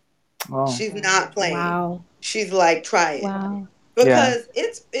 2020. Oh. She's not playing. Wow. She's like, try it. Wow. Because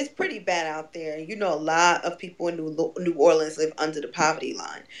it's pretty bad out there. You know, a lot of people in New Orleans live under the poverty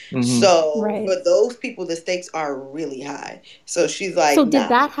line. Mhm. So Right. for those people, the stakes are really high. So she's like, So nah. did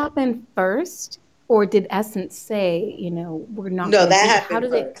that happen first, or did Essence say, we're not No, going to that do it? happened How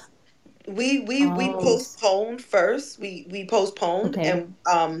did it? first. We Oh, postponed first. We postponed, okay.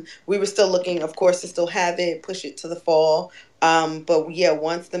 and we were still looking, of course, to still have it, push it to the fall. But yeah,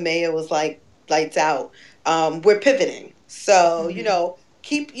 once the mayor was like lights out, we're pivoting. So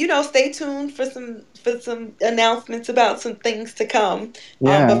stay tuned for some announcements about some things to come.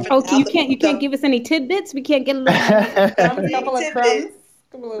 Yeah. But for Okay, now, you can't give us any tidbits. We can't get a little Crumbs, couple of crumbs.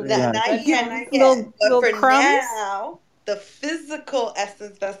 Couple of Yeah. Not breadcrumbs. yet, not yet. little But for crumbs. now, the physical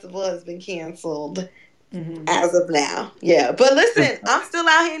Essence Festival has been canceled Mhm. as of now. Yeah. But listen, I'm still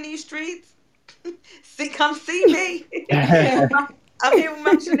out here in these streets. Come see me. I'm here with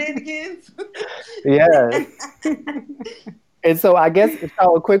my shenanigans. Yeah. And so I guess,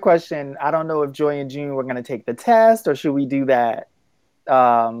 so a quick question. I don't know if Joy and June were going to take the test, or should we do that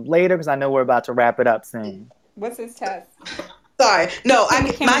later? Because I know we're about to wrap it up soon. What's this test? Sorry. No, Can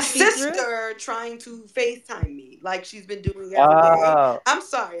my we speak through it? sister trying to FaceTime me like she's been doing every day. Oh. I'm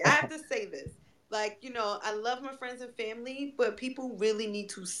sorry. I have to say this. Like, I love my friends and family, but people really need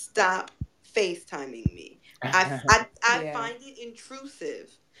to stop FaceTiming me. I Yeah. find it intrusive.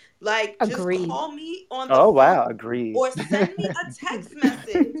 Like, Agreed. just call me on the Oh, phone wow. Agreed. or send me a text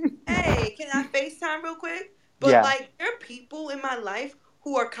message. Hey, can I FaceTime real quick? But Yeah. like, there are people in my life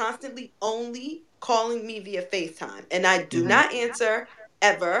who are constantly only calling me via FaceTime, and I do Mhm. not answer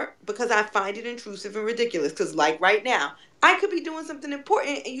ever because I find it intrusive and ridiculous. Because like right now, I could be doing something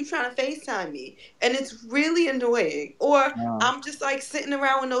important and you trying to FaceTime me, and it's really annoying. Or Oh. I'm just like sitting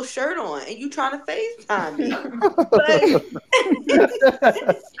around with no shirt on and you trying to FaceTime me.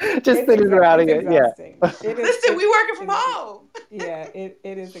 Just sitting around It's here. Yeah. exhausting. It is. Listen, we working from it's- home. Yeah, it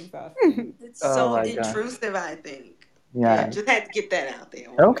is exhausting. It's Oh so my God. intrusive, I think. Yeah. Just had to get that out there.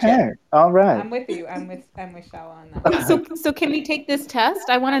 Okay. All right. I'm with you. I'm with Shawa on that. So can we take this test?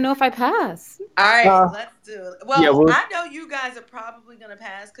 I want to know if I pass. All right, let's do it. Well, yeah, I know you guys are probably gonna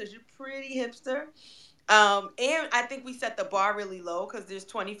pass because you're pretty hipster. And I think we set the bar really low because there's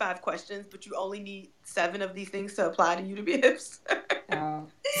 25 questions, but you only need 7 of these things to apply to you to be a hipster.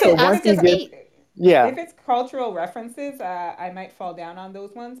 So once ask you us get- 8. Yeah. If it's cultural references, I might fall down on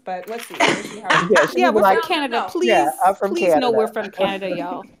those ones. But let's see. Let's see how. Yeah, she Yeah, was we're like, from Canada. no. Please, Yeah, I'm from please know Canada. we're from Canada,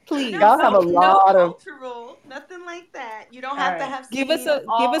 y'all. Please. Y'all have a lot of- cultural, nothing like that. You don't have to Alright. have. Give us seen a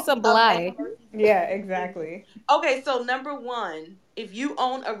all bly. of Eddie Murphy's Yeah, movies. exactly. Okay, so number 1, if you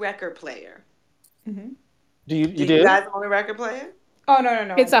own a record player, Mhm. Do you do do? you guys own a record player? Oh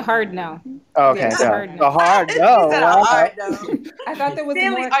no. It's I a do hard not. no. Okay. Yeah, it's a hard no. A hard She no. said, Wow. all right, no. I thought there was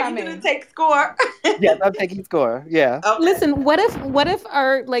Stanley, more are you coming. gonna take score? Yes, I'm taking score. Yeah. Okay. Listen, what if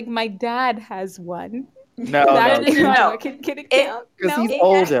our my dad has one? No, That no. is no. not- Can it count? Because No? he's It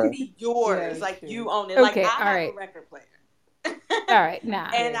older. has to be yours, Yeah, like true. you own it. Like Okay, I have alright. a record player, All right, nah.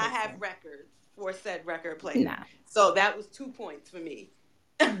 and Yeah, I that's have fair. records for said record player. Nah. So that was 2 points for me.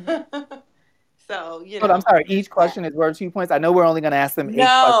 So But I'm sorry, each question is worth 2 points. I know we're only going to ask them 8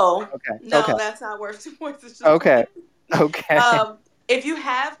 No, questions. no, Okay. that's not worth 2 points. It's just Okay. one. Okay. If you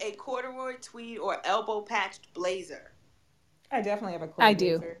have a corduroy tweed or elbow patched blazer, I definitely have a I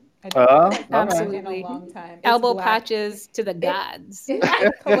do. blazer. Oh, I haven't worn one in absolutely. a long time. It's Elbow black. patches to the gods. It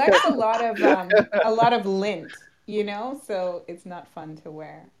collects a lot of lint, so it's not fun to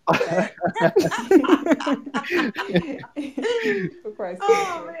wear. But- Before I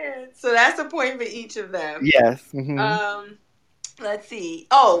oh switch man! So that's a point for each of them. Yes. Mhm. Let's see.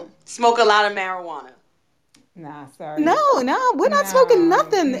 Oh, smoke a lot of marijuana. it. Nah, sorry. No, we're not smoking No,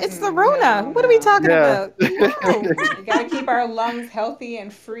 nothing. It's the mm-mm, Rona. no, What are we no. talking Yeah. about? No. We gotta keep our lungs healthy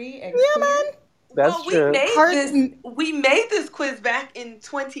and free and Yeah, clear. man. That's well, true. we made this quiz back in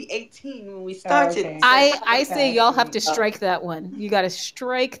 2018 when we started. Okay. I say y'all have to strike that one. You got to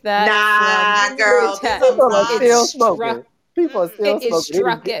strike that. Nah, from girl. the text. This is People are not- still It's struck. smoking. People are still It is smoking.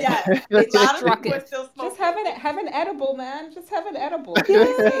 struck it. Yeah, a lot of Struck people are it. still smoking. Just have an edible, man. Just have an edible. Yeah,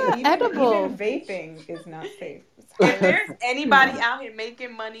 even, edible. Even vaping is not safe. It's If highly- there's anybody out here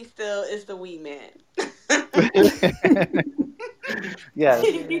making money still, it's the weed man. Yes,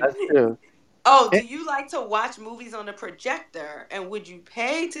 that's true. Oh, do you like to watch movies on a projector? And would you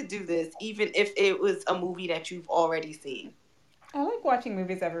pay to do this even if it was a movie that you've already seen? I like watching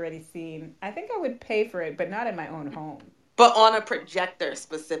movies I've already seen. I think I would pay for it, but not in my own home. But on a projector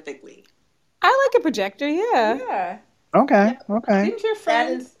specifically. I like a projector, yeah. Yeah. Okay. Yep. Okay. Didn't your That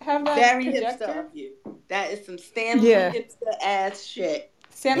friend is have that very hipster projector? of you. That is some Stanley Yeah. hipster ass shit.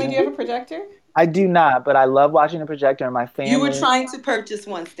 Stanley, do you have a projector? I do not, but I love watching a projector. And my family. You were trying to purchase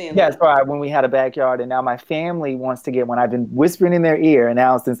one, Stanley. Yes, right. When we had a backyard, and now my family wants to get one. I've been whispering in their ear, and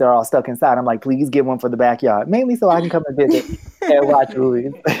now since they're all stuck inside, I'm like, please get one for the backyard, mainly so I can come and visit and watch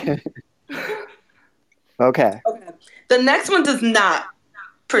movies. Okay. Okay. The next one does not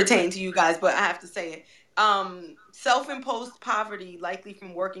pertain to you guys, but I have to say it. Self-imposed poverty, likely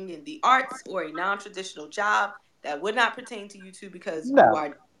from working in the arts or a non-traditional job, that would not pertain to you two because No. you are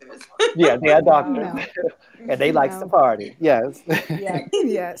doctors. Yeah, they are doctors, No. and they like to No. party. Yes. Yeah.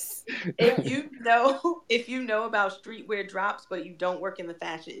 Yes. If you know about streetwear drops, but you don't work in the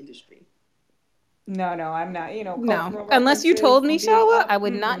fashion industry. No, I'm not. You know, No. cultural Unless you told me, references, being Shawa, up. I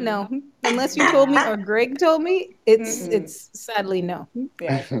would not Mm-mm. know. Unless you told me or Greg told me, it's Mm-mm. it's sadly no.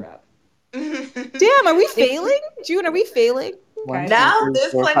 Yeah, sure up. Damn, are we failing? June, are we failing? One, Now two, three,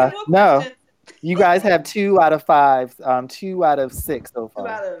 there's four, plenty five. more No, questions. you guys have 2 out of 5. 2 out of 6 so 2 far.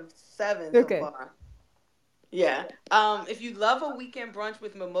 out of 7 Okay. so far. Yeah. If you love a weekend brunch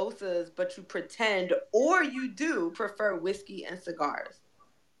with mimosas, but you pretend or you do prefer whiskey and cigars.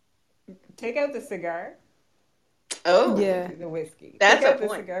 Take out the cigar. Oh. Yeah. The whiskey. That's Take a out the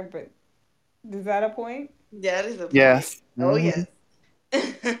point. cigar, but is that a point? Yeah, that is a point. Yes. Oh, Mhm. yes.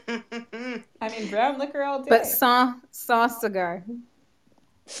 I mean, brown liquor all day. But sans cigar.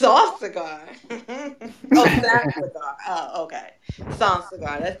 Sauce cigar. Oh, sans cigar. Oh, okay. Sans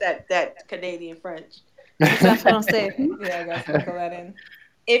cigar. That's that Canadian French. That's what I'm saying. Yeah, I gotta sprinkle that in.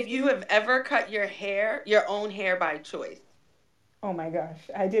 If you have ever cut your own hair by choice. Oh my gosh,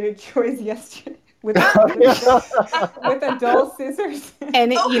 I did a choice yesterday with a dull scissors.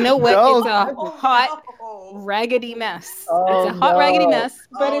 And you know what? No. It's a hot, no. raggedy mess. Oh, It's a hot, no. raggedy mess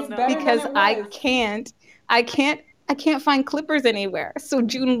But Oh, it's no. better because than it I was. can't find clippers anywhere. So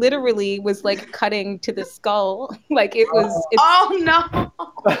June literally was like cutting to the skull. Like it's Oh no.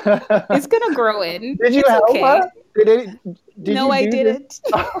 it's gonna grow in. Did you It's help okay. her? Did No, you I do didn't.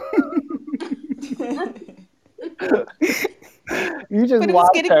 this? You just But it was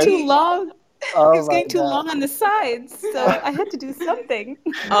watched getting her. too long. Oh It was my getting too God. long on the sides, so I had to do something.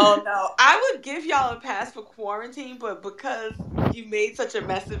 Oh no. I would give y'all a pass for quarantine, but because you made such a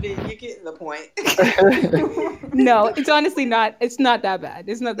mess of it, you're getting the point. No, it's honestly not. It's not that bad.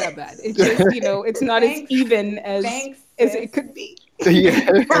 It's not that bad. It's just it's not as Thanks. even as Thanks, as sis. it could be.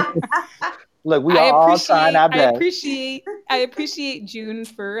 Yeah. Look, we are all trying our best. I appreciate June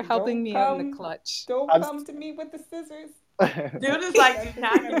for helping Don't me out in come. the clutch. Don't I'm- come to me with the scissors. Dude is like, That's do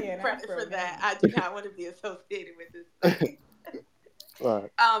not gonna be give an me credit afro for that. now. I do not want to be associated with this.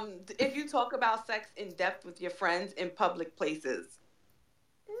 Look, If you talk about sex in depth with your friends in public places.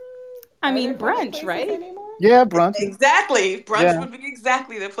 I Are mean, there public brunch, places right? anymore? yeah, brunch. Exactly. Brunch Yeah. would be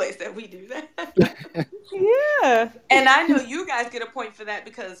exactly the place that we do that. Yeah, And I know you guys get a point for that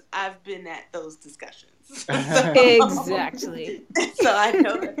because I've been at those discussions. exactly. So I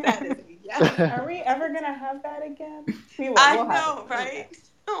know that is a yes. Are we ever gonna have that again? We will. I We'll have know, it. right?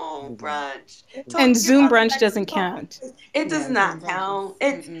 Oh, brunch. And Talking Zoom about brunch sex doesn't in public count. places. It does Yeah, not Zoom count.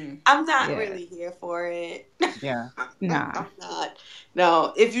 brunches. It's I'm not Yeah. really here for it. Yeah. Nah. I'm not.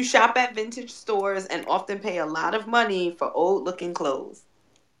 No, if you shop at vintage stores and often pay a lot of money for old looking clothes.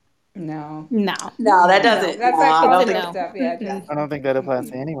 No. No. No, that No. doesn't. That's no, that I don't corporate think. no. stuff. Yeah. Mm-mm. I don't think that applies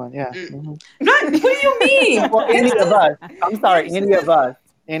to anyone. Yeah. Mhm. What do you mean? Well, any of us. I'm sorry, any of us.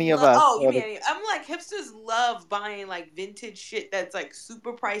 Any of us. Oh, you mean I'm like hipsters love buying like vintage shit that's like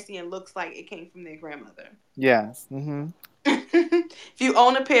super pricey and looks like it came from their grandmother. Yes. Mm-hmm. If you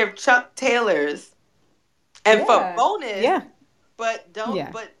own a pair of Chuck Taylors, and Yeah. for bonus, Yeah. but don't, Yeah.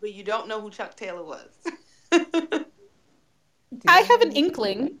 but you don't know who Chuck Taylor was. I have an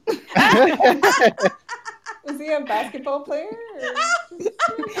inkling. Was he a basketball player?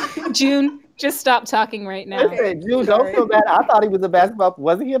 Or... June, just stop talking right now. Listen, June, don't feel bad. I thought he was a basketball.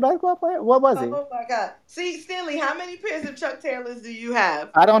 Wasn't he a basketball player? What was he? Oh my God! See, Stanley, how many pairs of Chuck Taylors do you have?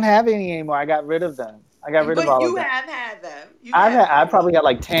 I don't have any anymore. I got rid of them. I got rid of all But you of them. have had them. I probably got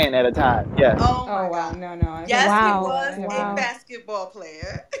like 10 at a time. Yes. Oh my Oh wow, God! no. Yes, Wow. he was Wow. a basketball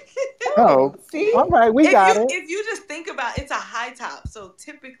player. Oh, See? all right, we got it. If you just think about it's a high top. So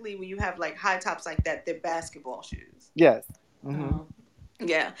typically when you have like high tops like that, they're basketball shoes. Yes. Mm-hmm. Oh.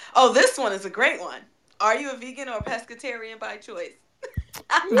 Yeah. Oh, this one is a great one. Are you a vegan or a pescatarian by choice?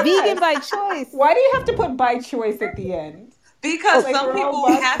 Vegan by choice. Why do you have to put by choice at the end? Because Like, some we're all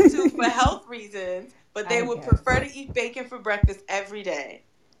people busted. have to for health reasons, but they I would guess. prefer to eat bacon for breakfast every day.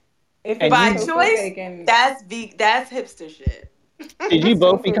 If And it's By tofu choice, bacon, that's hipster shit. Did you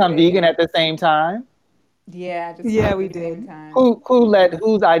both Tofu become bacon. vegan at the same time? yeah, just Yeah, about we the same did. time.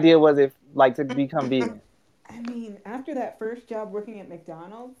 Whose idea was it like to become vegan? I mean, after that first job working at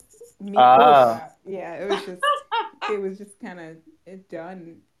McDonald's, me, Ah. yeah, it was just kind of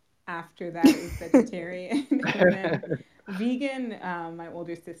done. After that, it was vegetarian, and then vegan. My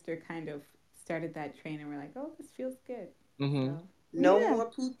older sister kind of started that train, and we're like, oh, this feels good. Hmm. So No Yeah. more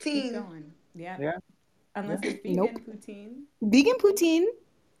keep poutine. going. Yeah, Yeah. unless it's vegan Nope. poutine, Vegan poutine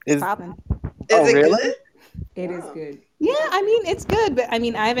Is popping. Is it really? good? it is Wow. good. Yeah, I mean it's good, but I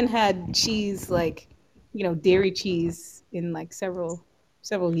mean I haven't had cheese like, dairy cheese in like several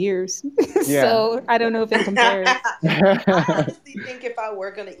years. Yeah. So I don't know if it compares. I honestly think if I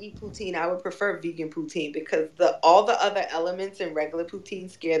were gonna eat poutine, I would prefer vegan poutine because all the other elements in regular poutine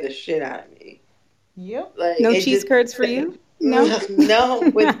scare the shit out of me. Yep. Like No it cheese just curds for you? No.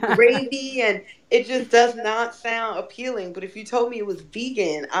 no with gravy and it just does not sound appealing. But if you told me it was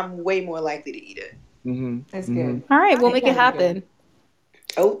vegan, I'm way more likely to eat it. Hmm. It's Hmm. good. All right, we'll It make it can be good. happen.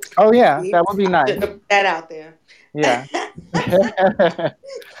 Oh, Oh yeah, see? that would be I nice. shouldn't have put that out there. Yeah.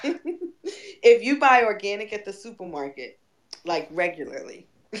 If you buy organic at the supermarket, like regularly.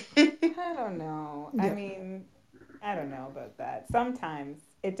 I don't know. I Yeah. mean, I don't know about that. Sometimes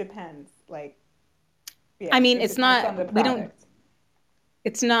it depends. Like, yeah, I mean, it it's depends not on the we don't product.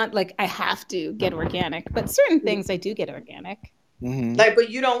 it's not like I have to get organic, but certain things I do get organic. Hmm. Like, but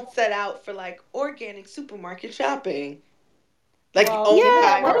you don't set out for like organic supermarket shopping. Like you Well, only given Yeah,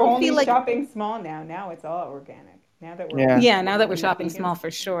 that buy I we're don't only feel organic. like shopping small now it's all organic. Now that we're Yeah. yeah, now that we're only shopping vegan. small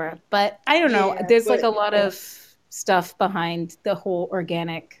for sure. But I don't know. Yeah, There's like a but lot of stuff behind the whole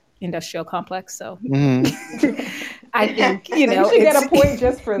organic industrial complex. So Hmm. I think, You should get it's a point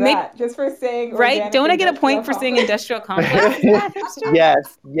just for maybe that, just for saying right. organic Don't I get a industrial point for saying complex. industrial complex? Is that hipster?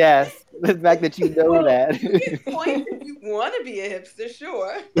 Yes, yes. The fact that you know well, that. you get points if you want to be a hipster,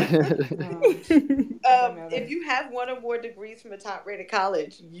 sure. If Another. you have one or more degrees from a top-rated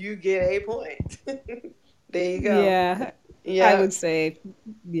college, you get a point. There you go. Yeah, I Yeah. would say,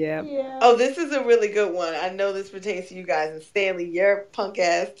 yeah. Yeah. Oh, this is a really good one. I know this pertains to you guys, and Stanley, you're punk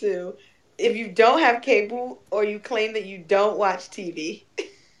ass too. If you don't have cable or you claim that you don't watch TV.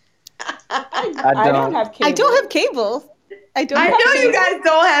 I don't have cable. I don't have cable. I don't I have know you cable. guys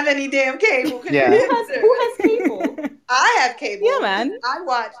don't have any damn cable because Yeah. you're Who has hipsters. cable? I have cable. Yeah, man. I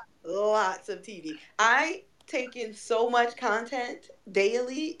watch lots of TV. I take in so much content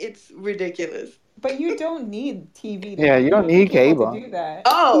daily, it's ridiculous. But you don't need TV to Yeah, do you don't need cable to cable. do that.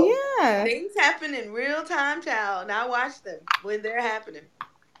 Oh, Yeah. things happen in real time, child, and I watch them when they're happening.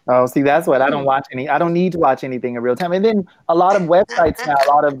 Oh, see, that's what I don't Hmm. watch I don't need to watch anything in real time. And then a lot of websites now, a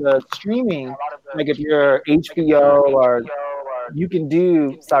lot of the streaming, like if you're HBO or you can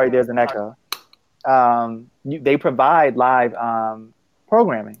do, sorry, there's an echo. They provide live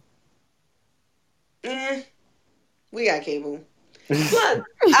programming. We got cable. Plus,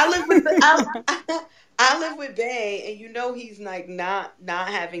 I live with I live with Bay, and you know he's like not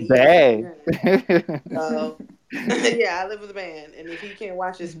having Bay. ESPN. So yeah, I live with a man, and if he can't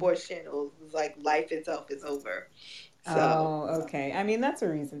watch his sports channels, it's like life itself is over. So Oh, okay. I mean, that's a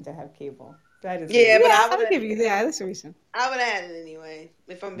reason to have cable. That is. yeah, but Yeah, I'll give you that. That's a reason. I would have had it anyway.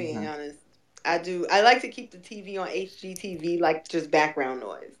 If I'm being Mhm. honest, I do. I like to keep the TV on HGTV, like just background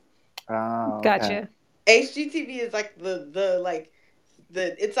noise. Oh, okay. Gotcha. HGTV is like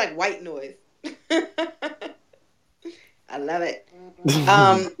it's like white noise. I love it.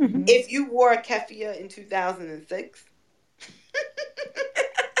 Mhm. If you wore a keffiyeh in 2006,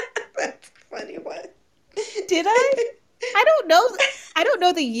 that's a funny one. Did I? I don't know. I don't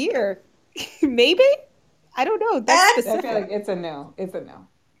know the year. Maybe. I don't know. That's I feel specific. like it's a no. It's a no.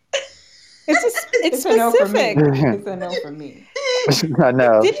 It's a no for me. specific. It's a no for me. I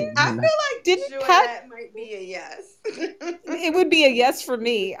know. I feel like Didn't sure Pat- that might be a yes. It would be a yes for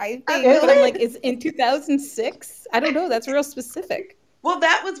me. I think, Is but I'm it? like, it's in 2006. I don't know. That's real specific. Well,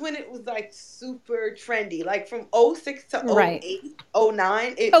 that was when it was like super trendy. Like from 06 to Right. 08,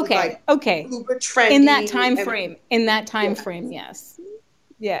 09, it was Okay. like Okay. super trendy. In that time and- frame. In that time Yeah. frame, yes.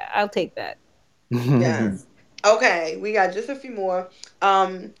 Yeah, I'll take that. Yes. Okay, we got just a few more.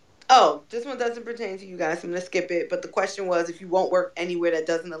 This one doesn't pertain to you guys, so I'm gonna skip it. But the question was if you won't work anywhere that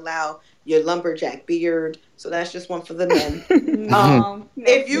doesn't allow your lumberjack beard. So that's just one for the men.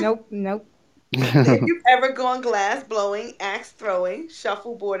 If you Nope. if you've ever gone glass blowing, axe throwing,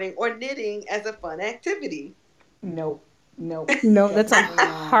 shuffleboarding, or knitting as a fun activity. Nope. Nope. No, that's a Definitely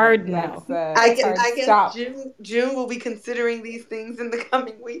not. hard no. That's hard I guess stop. June will be considering these things in the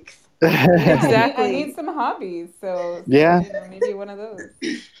coming weeks. Yeah, Exactly. I need some hobbies. So Yeah. maybe one of those.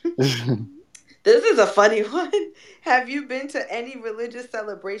 This is a funny one. Have you been to any religious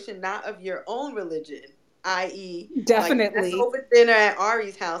celebration not of your own religion? I.e., like Definitely. Passover dinner at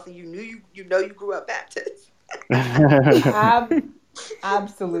Ari's house, and you grew up Baptist.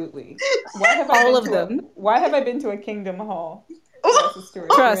 Absolutely. Why have All I of been them. Why have I been to a Kingdom Hall? Oh, That's a story.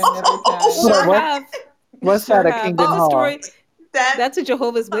 Trust. for another time. Sure What? have. What's Sure that? A have. Kingdom That's a Hall? story. That's That's a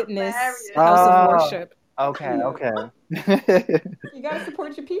Jehovah's Witness hilarious. house of Oh, worship. okay, Yeah. okay. You gotta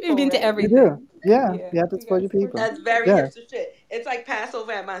support your people. You've been to right? You everything. do. Yeah, Yeah, you have to you support gotta your support people. That's very Yeah. hipster shit. It's like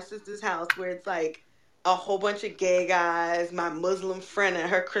Passover at my sister's house, where it's like a whole bunch of gay guys, my Muslim friend and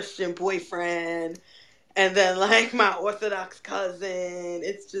her Christian boyfriend, and then like my Orthodox cousin.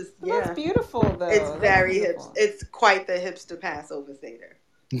 It's just But that's beautiful, though. It's That's very beautiful. It's quite the hipster Passover Seder.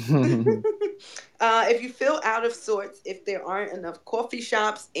 If you feel out of sorts, if there aren't enough coffee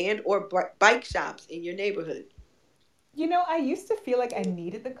shops and or bike shops in your neighborhood. You know, I used to feel like I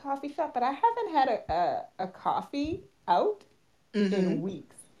needed the coffee shop, but I haven't had a coffee out in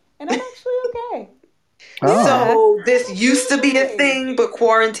weeks, and I'm actually okay. Oh. So this used to be a thing, but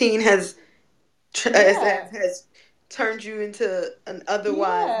quarantine has has turned you into an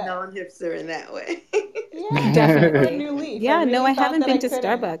otherwise non-hipster in that way. Yeah, Definitely. a new leaf. Yeah, no, I really thought haven't that been I to couldn't.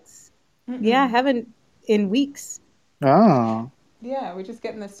 Starbucks. Yeah, I haven't in weeks. Oh. Yeah, we're just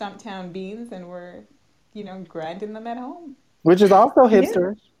getting the Stumptown beans and we're, grinding them at home. Which is also Yeah.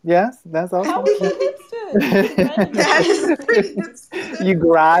 hipster. Yes, that's also. How is that hipster? That is pretty hipster. You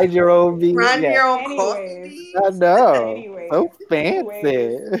grind your own beans. Grind Yeah. your own Anyways. coffee I beans. know. So Anyways,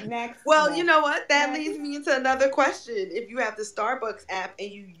 fancy. next. Well, you know what? That Next. leads me into another question. If you have the Starbucks app and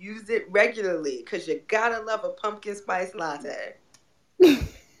you use it regularly, because you gotta love a pumpkin spice latte.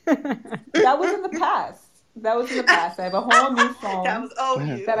 That was in the past. I have a whole new phone That was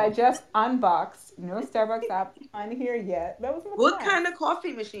OU. that I just unboxed. No Starbucks app on here yet. That was in the What past. kind of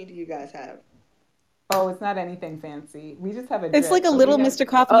coffee machine do you guys have? Oh, it's not anything fancy. We just have a It's drip, like a but little we have- Mr.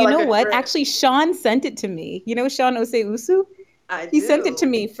 Coffee. Oh, You like know a what? drip. Actually, Sean sent it to me. You know Sean Oseusu? I He do. sent it to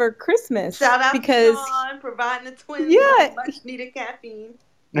me for Christmas. Shout out because to Sean providing the twins Yeah. with much needed caffeine.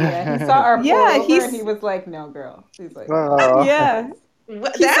 Yeah, he saw our pour Yeah, over he's- and he was like, "No, girl." He's like, Oh. Yeah.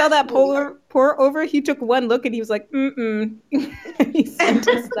 What- He saw that's that sweet. pour over. He took one look and he was like, He sent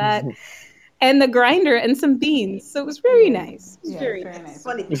us that. And the grinder and some beans. So it was very nice. It was Yeah, very very nice. nice.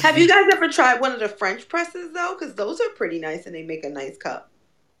 Funny. Have you guys ever tried one of the French presses though? Because those are pretty nice and they make a nice cup.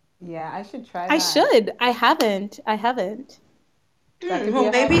 Yeah, I should try that. I should. I haven't. That could be Well,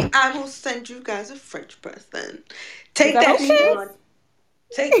 a maybe hobby. I will send you guys a French press then. Take that that, what you Sean.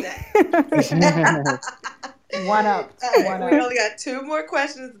 Take that. One up. All right, One we up. only got 2 more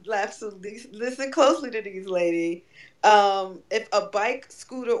questions left, so listen closely to these, lady. If a bike,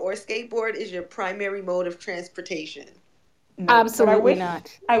 scooter, or skateboard is your primary mode of transportation. No, but Absolutely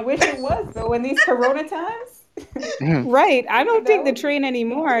not. I wish it was though. In these Corona times. Right. I don't take the No. train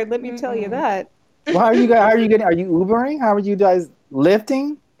anymore. Let me tell you that. Well, how are you guys? Are you Ubering? How are you guys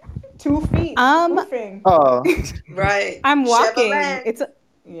lifting? 2 feet. Woofing. Oh. Right. I'm walking. Chevrolet.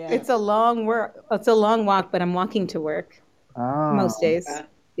 It's a long walk, but I'm walking to work Oh. most days.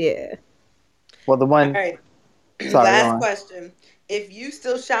 Yeah. Well, the All one. right. Sorry, go Last on. question. If you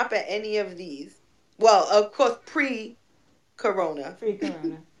still shop at any of these, well, of course, pre-corona,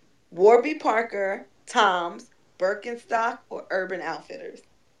 Pre-Corona. Warby Parker, Tom's, Birkenstock, or Urban Outfitters?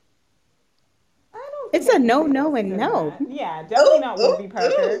 I don't. It's think a I no, can no, do and no. that. Yeah, definitely not Ooh, Warby ooh,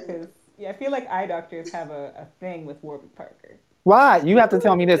 Parker ooh. because I feel like eye doctors have a thing with Warby Parker. Why? You have to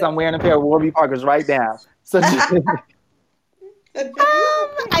tell me this. I'm wearing a pair of Warby Parkers right now. So You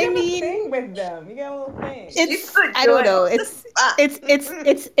I have a mean, thing with them. You got a little thing. it's could I don't join know. the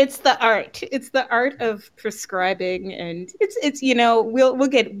It's the art. It's the art of prescribing, and it's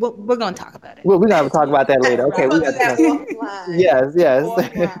we're gonna talk about it. we're gonna talk about that later. Okay, We'll we do got that to. offline. Yes, yes.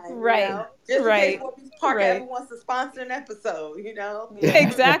 Offline, Right, you know? Just in right, case Warby Parker right. ever wants to sponsor an episode, you know? Yeah.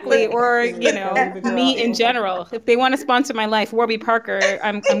 Exactly, or Yeah. me in general. If they want to sponsor my life, Warby Parker,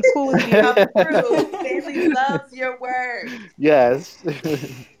 I'm cool with you. Come through. Family loves your work. Yes.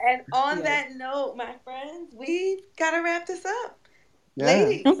 And on Yes. that note, my friends, we gotta wrap this up. Yeah.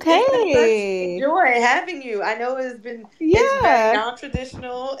 Ladies, Okay. it's been such joy having you. I know it's very Yeah,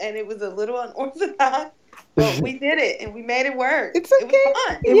 non-traditional and it was a little unorthodox, but we did it and we made it work. it's It okay. was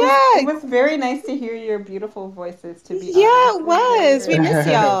fun. It Yeah, was very nice to hear your beautiful voices. To be yeah, honest, it was. We miss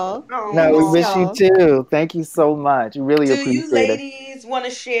y'all. Oh, No, we miss miss y'all. you too. Thank you so much. Really to appreciate you it. ladies guys want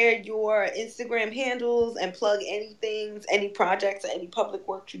to share your Instagram handles and plug anything, any projects, or any public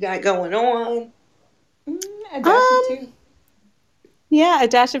work you got going on? A dash of two. Yeah, a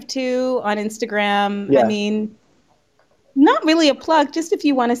dash of two on Instagram. Yeah. I mean, not really a plug, just if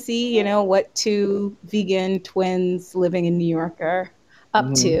you want to see, you know, what two vegan twins living in New York are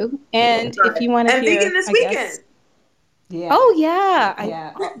up to. And if you want to And hear, vegan this I weekend. guess. Yeah. Oh yeah,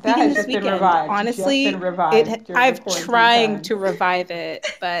 Yeah, that vegan has this just been weekend. revived. Honestly, Just been revived during I've the quarantine trying time. to revive it,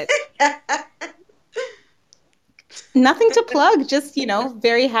 but nothing to plug. Just, you know,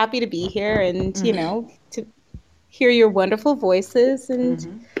 very happy to be here and, you know, to hear your wonderful voices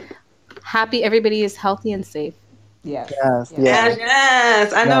and happy everybody is healthy and safe. Yes. Yes, Yes,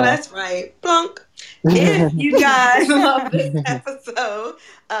 yes, I know Yeah. that's right. Plunk. If you guys love this episode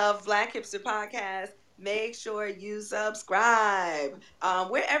of Black Hipster Podcast, make sure you subscribe.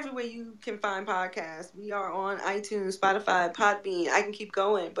 We're everywhere you can find podcasts. We are on iTunes, Spotify, Podbean. I can keep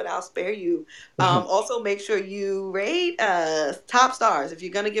going, but I'll spare you. Also, make sure you rate us top stars. If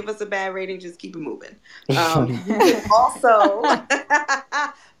you're going to give us a bad rating, just keep it moving. You can also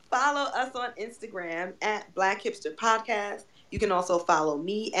follow us on Instagram at Black Hipster Podcast. You can also follow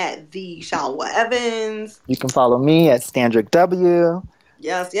me at the Shalwa Evans. You can follow me at Standrick W.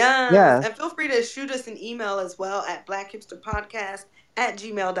 Yes. Yeah. And feel free to shoot us an email as well at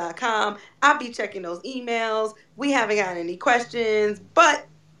blackhipsterpodcast@gmail.com. I'll be checking those emails. We haven't got any questions, but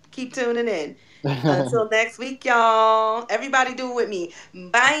keep tuning in. Until next week, y'all. Everybody do it with me.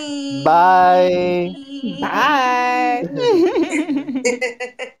 Bye. Bye. Bye.